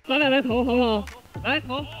咱俩来投好不好？来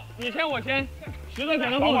投，你先我先，实在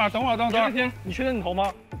想等会儿，等会儿先，你确定你投吗？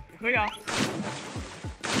可以啊。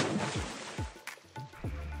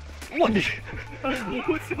我的，不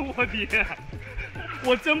是我的，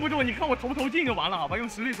我真不中，你看我投不投进就完了，好吧？用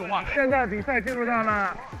实力说话。现在比赛进入到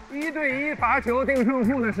了1对1罚球定胜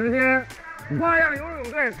负的时间。花样游泳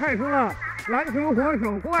队派出了篮球国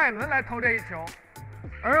手郭艾伦来投这一球，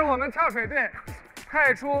而我们跳水队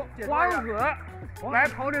派出王子来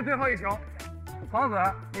投这最后一球。皇子，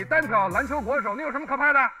你单挑篮球国手，你有什么可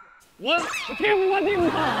怕的？我听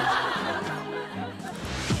吧。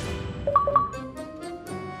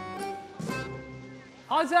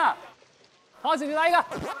好子，好子，你来一个。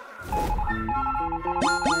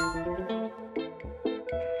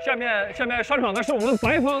下面上场的是我们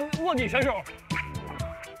白方卧底选手。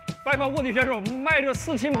白方卧底选手迈着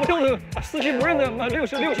四亲不认的六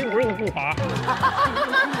亲不认的步伐。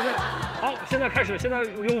好，现在开始，现在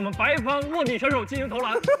由我们白方卧底选手进行投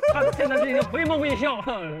篮。他现在进行回眸微笑，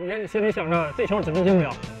心里想着这球指定进不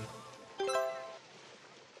了。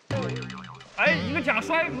哎，一个假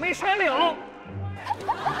摔没摔了。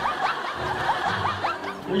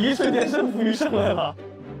我一瞬间胜负欲上来了。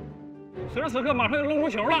此时此刻马上要扔出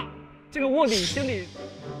球了，这个卧底心里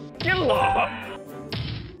晕了。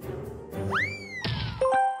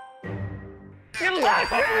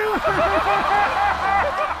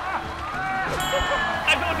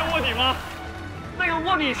还知道是卧底吗？那个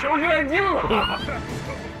卧底球居然进了。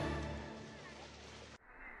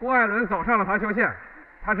郭艾伦走上了罚球线，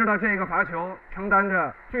他知道这个罚球承担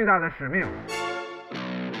着巨大的使命。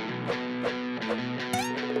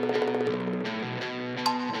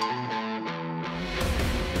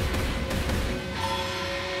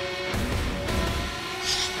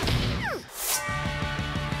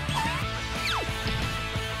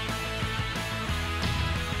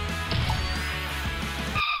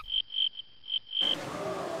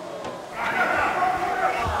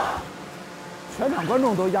全场观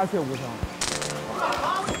众都鸦雀无声。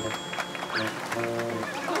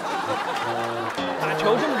打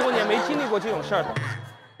球这么多年没经历过这种事儿。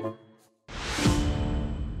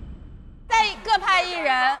再各派一人。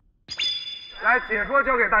来，解说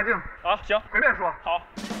交给大静。啊，行，随便说。好。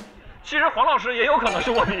其实黄老师也有可能是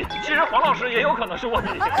卧底。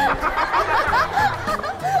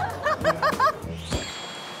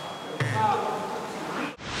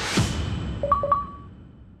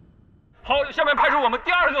好，下面派出我们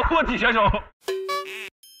第二个卧底选手。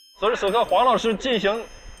此时此刻，黄老师进行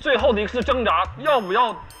最后的一次挣扎，要不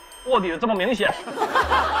要卧底的这么明显？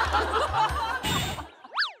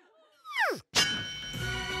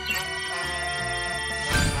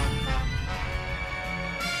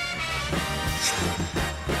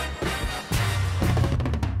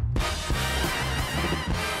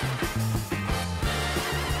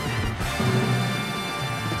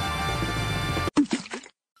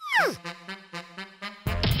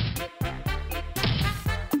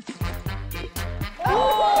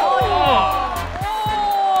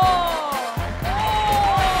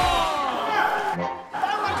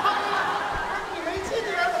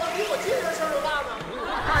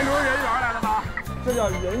这叫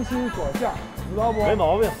人心所向，知道不？没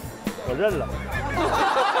毛病，我认了。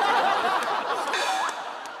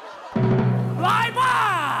来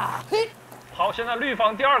吧！好，现在绿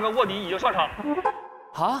方第二个卧底已经上场。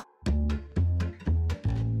啊？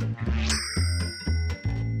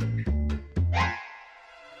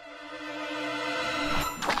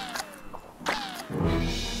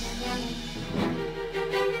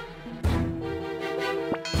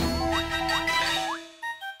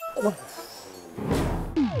哇！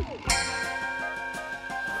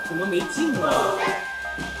怎么没进啊？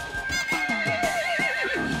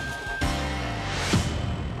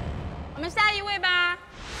我们下一位吧。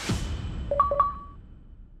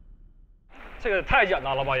这个太简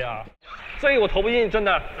单了吧呀！这个我投不进，真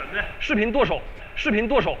的。怎的？视频剁手。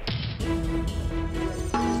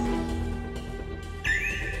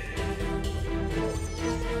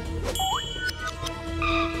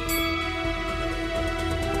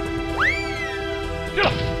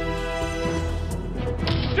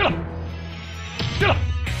进了！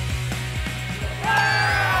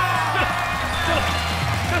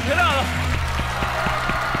这铁亮了！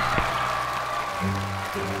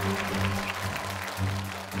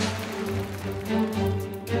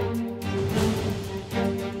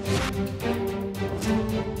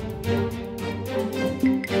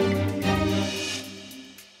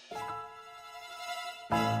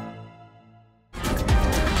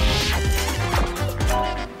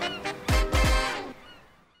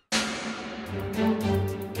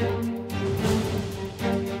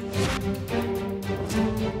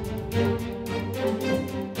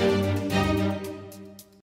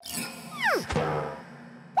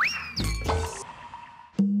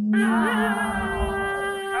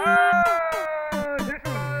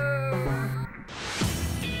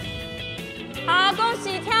好，恭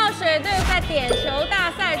喜跳水队在点球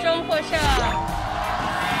大赛中获胜。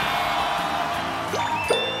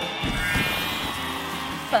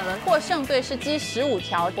本轮获胜队是积15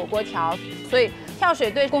条火锅条，所以跳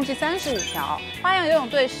水队共计35条，花样游泳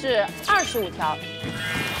队是25条。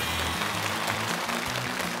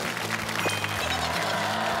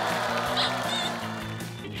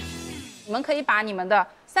你们可以把你们的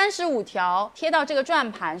35条贴到这个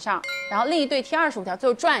转盘上，然后另一队贴25条，最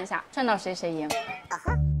后转一下，转到谁赢。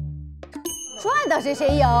转到谁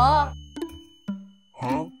赢？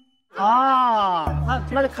啊，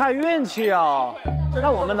那就看运气啊！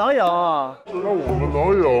那我们能赢啊！那我们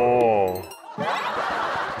能赢。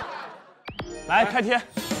来开贴。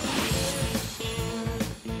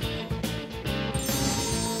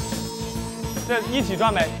这一起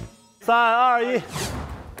转呗。3、2、1。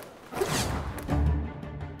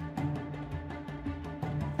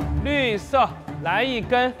绿色来一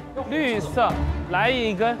根，绿色来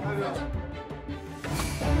一根。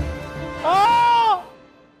啊！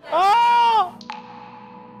啊！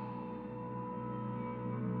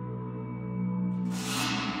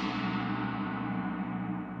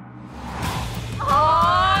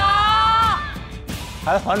啊！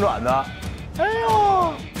还反转的。哎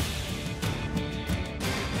呦！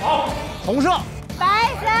好，红色。白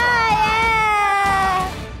色耶！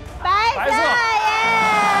白色耶！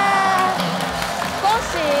恭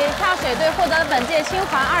喜跳水队获得本届新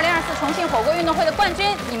环2024重庆火锅运动会的冠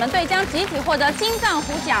军，你们队将集体获得金藏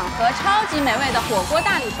虎奖和超级美味的火锅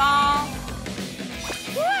大礼包。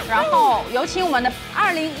然后有请我们的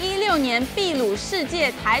2016年秘鲁世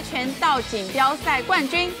界跆拳道锦标赛冠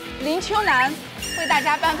军林秋楠为大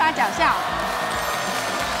家颁发奖项。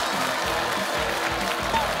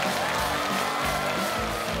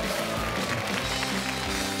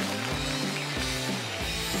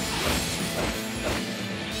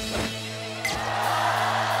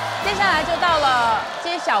接下来就到了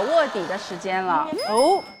揭晓卧底的时间了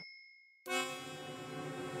哦。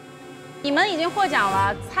你们已经获奖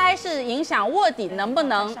了，猜是影响卧底能不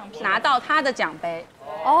能拿到他的奖杯。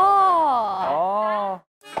哦。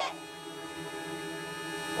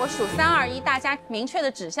我数3、2、1，大家明确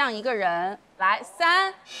的指向一个人。来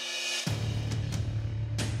，3、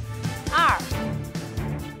2、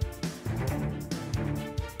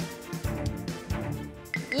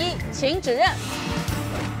1，请指认。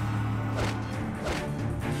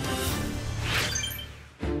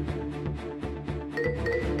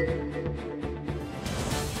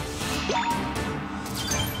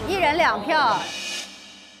1人2票。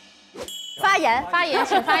发言，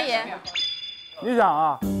请发言。你想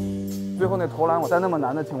啊，最后那投篮我在那么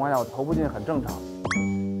难的情况下我投不进很正常。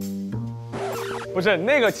不是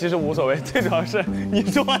那个其实无所谓，最主要是你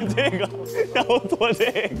做完这个，然后做这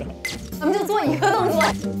个，咱们就做一个动作。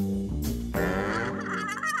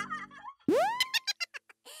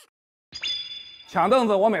抢凳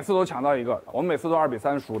子我每次都抢到一个，我们每次都2比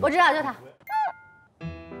3输的。我知道，就他。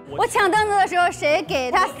我抢凳子的时候，谁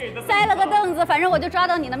给他塞了个凳子，反正我就抓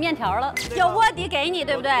到你的面条了。有卧底给你，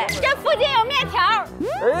对不对？这附近有面条。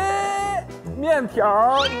哎，面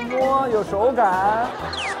条一摸有手感。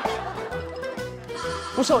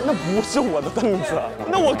不是，那不是我的凳子，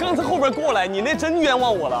那我刚才后边过来，你那真冤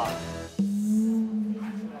枉我了。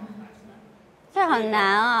这很难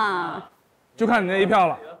啊。就看你那一票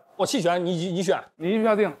了。我弃权，你选，你一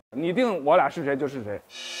票定，你定我俩是谁就是谁。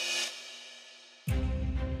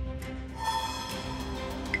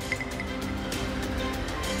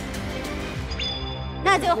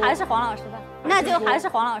那就还是黄老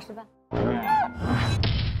师吧，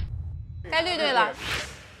该绿队了。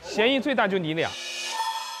嫌疑最大就你俩。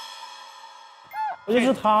就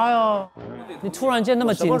是他呀！你突然间那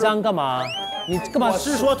么紧张干嘛？你干嘛？我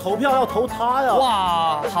是说投票要投他呀！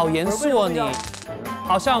哇，好严肃哦你，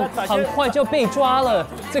好像很快就被抓了，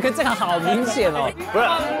这个好明显哦。不是，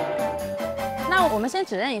那我们先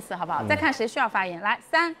指认一次好不好？再看谁需要发言。来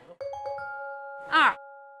，3、2、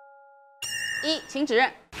1，请指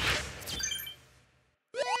认。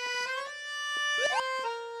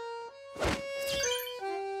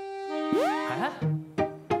哎，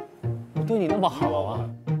我对你那么好啊？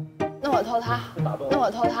那我投他，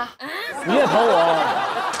你也投我，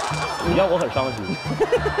你让我很伤心。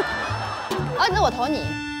啊，那我投你。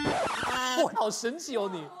哇，好神奇哦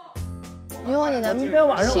你！你有你的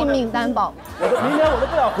性命担保。明天我都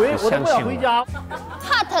不想回家。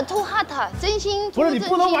hot to hot， 真心。不是你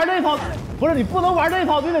不能玩这套，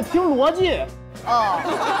你得听逻辑。哦。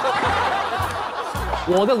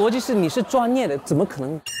我的逻辑是你是专业的，怎么可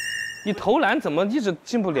能？你投篮怎么一直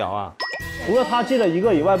进不了啊？除了他进了1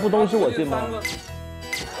个以外，不都是我进吗？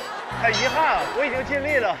很遗憾，我已经尽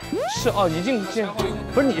力了。是哦，已经进。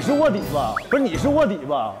不是你是卧底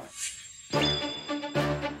吧？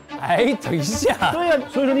哎，等一下。对呀，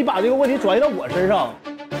所以说你把这个问题转移到我身上。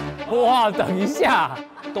哇，等一下，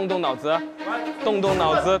动动脑子，动动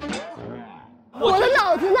脑子。我的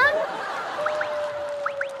脑子呢？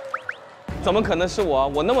怎么可能是我？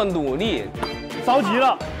我那么努力，着急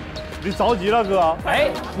了，你着急了，哥。哎，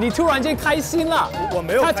你突然间开心了，我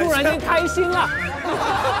没有。他突然间开心了。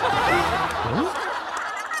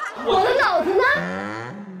我的脑子呢？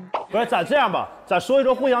不是，咱这样吧，咱说一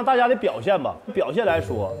说互相大家的表现吧。表现来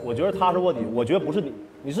说，我觉得他是卧底，我觉得不是你。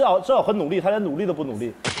你至少很努力，他连努力都不努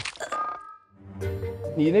力。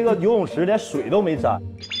你那个游泳池连水都没沾。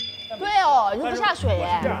对哦，你不下水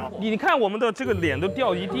哎。你看我们的这个脸都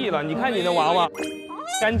掉一地了，你看你的娃娃，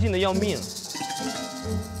干净的要命。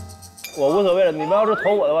我无所谓了，你们要是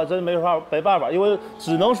投我的话，真没办法，因为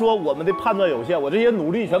只能说我们的判断有限，我这些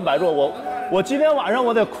努力全白做。我今天晚上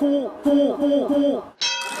我得哭。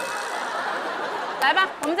来吧，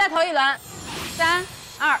我们再投一轮，3、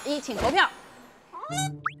2、1，请投票。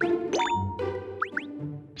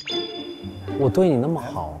我对你那么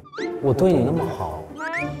好，我对你那么好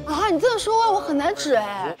啊！你这么说，我很难指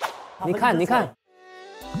哎。你看，你看，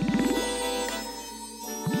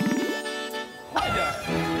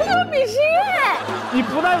这个比心哎！你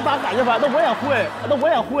不但打感觉牌，那我也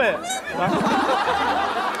会，来，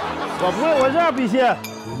我不会，我这样比心。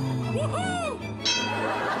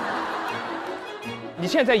你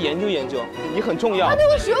现在研究研究，你很重要。他对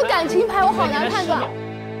我使用感情牌，我好难判断。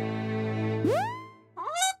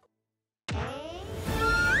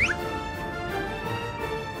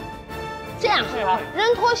这样，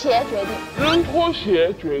扔拖鞋决定。扔拖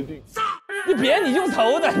鞋决定。你别，你用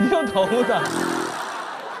投的，你用投的。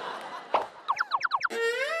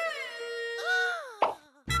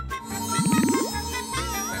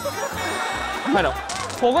快点，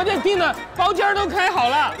火锅店订的包间都开好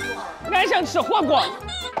了，还想吃换过。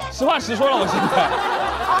实话实说了，我现在。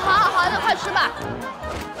好，那快吃吧。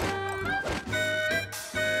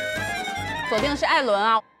锁定的是艾伦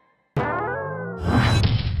啊。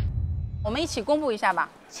我们一起公布一下吧，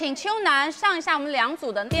请秋楠上一下我们2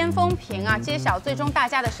组的巅峰屏啊，揭晓最终大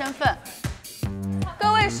家的身份。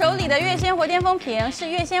各位手里的月鲜活巅峰屏是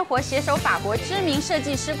月鲜活携手法国知名设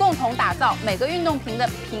计师共同打造，每个运动屏的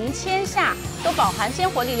屏签下都饱含鲜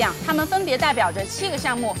活力量，它们分别代表着7个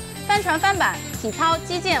项目：帆船、帆板、体操、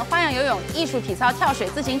击剑、花样游泳、艺术体操、跳水、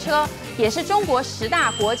自行车，也是中国10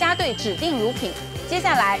大国家队指定乳品。接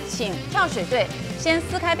下来，请跳水队先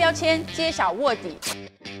撕开标签，揭晓卧底。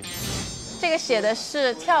这个写的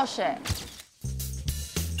是跳水，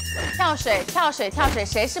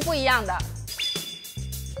谁是不一样的？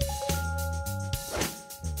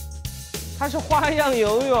他是花样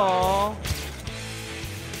游泳，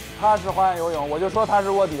他是花样游泳，我就说他是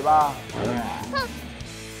卧底吧。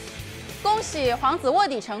恭喜皇子卧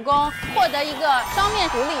底成功，获得一个双面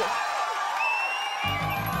福利。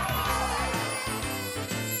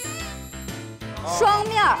双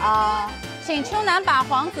面啊！请秋楠把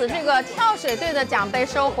皇子这个跳水队的奖杯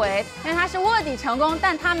收回，因为他是卧底成功，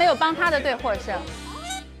但他没有帮他的队获胜。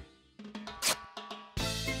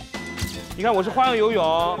你看我是花样游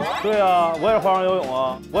泳，对啊，我也是花样游泳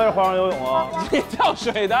啊，你跳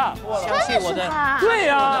水的，相信我的，对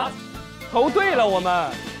呀，投对了我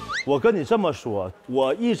们。我跟你这么说，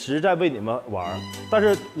我一直在为你们玩，但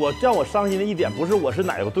是让我伤心的一点不是我是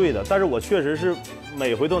哪个队的，但是我确实是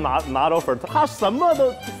每回都拿着分，他什么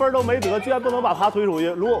分都没得，居然不能把他推出去。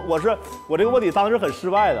如果我这个卧底当时很失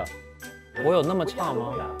败的，我有那么差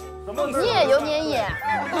吗？你也有点演。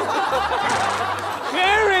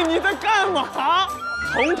Henry， 你在干嘛？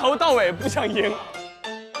从头到尾不想赢。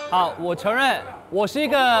好，我承认我是一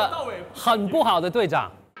个很不好的队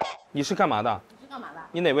长。你是干嘛的？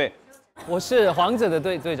你哪位？我是皇子的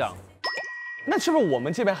队长。那是不是我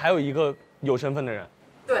们这边还有一个有身份的人？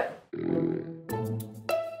对。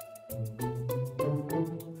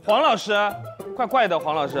黄老师，怪怪的，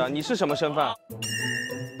黄老师，你是什么身份？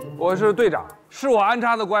我是队长，是我安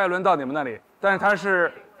插的郭艾伦到你们那里，但是他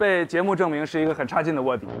是被节目证明是一个很差劲的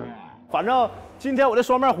卧底。反正今天我这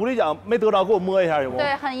双面狐狸奖没得着，给我摸一下行不？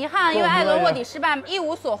对，很遗憾，因为艾伦卧底失败，一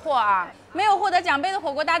无所获啊。没有获得奖杯的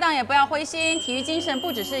火锅搭档也不要灰心，体育精神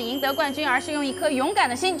不只是赢得冠军，而是用一颗勇敢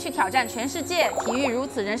的心去挑战全世界。体育如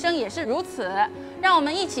此，人生也是如此。让我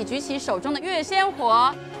们一起举起手中的月鲜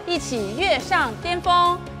活，一起跃上巅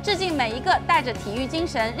峰，致敬每一个带着体育精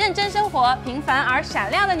神、认真生活、平凡而闪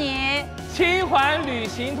亮的你。清环旅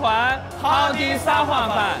行团，好的撒谎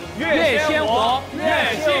版，越鲜活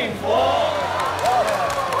越幸福，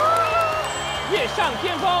跃上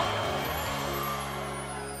巅峰。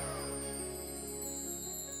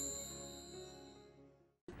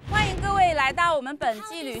欢迎各位来到我们本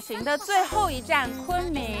季旅行的最后一站昆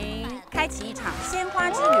明，开启一场鲜花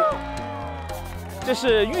之旅。这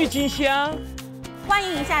是郁金香，欢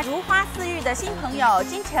迎一下如花似玉的新朋友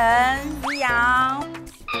金晨、于洋。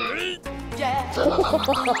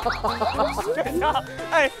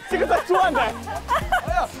哎，这个在转的，哎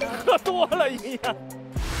呀，喝多了一样。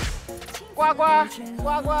呱呱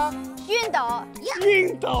呱呱，熨斗，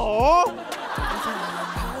熨斗。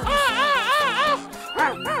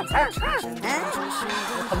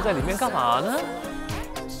他们在里面干嘛呢？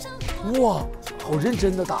哇，好认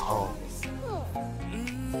真的打哦。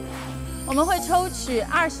我们会抽取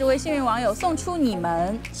20位幸运网友，送出你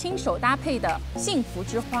们亲手搭配的幸福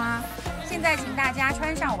之花。现在请大家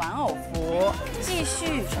穿上玩偶服，继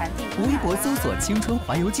续传递。微博搜索“青春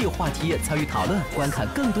环游记”话题，参与讨论，观看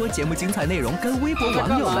更多节目精彩内容，跟微博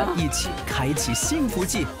网友们一起开启幸福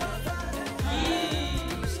季。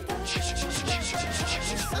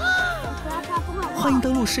欢迎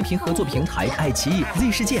登录视频合作平台爱奇艺、Z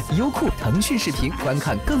世界、优酷、腾讯视频，观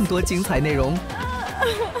看更多精彩内容。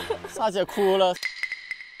萨姐哭了。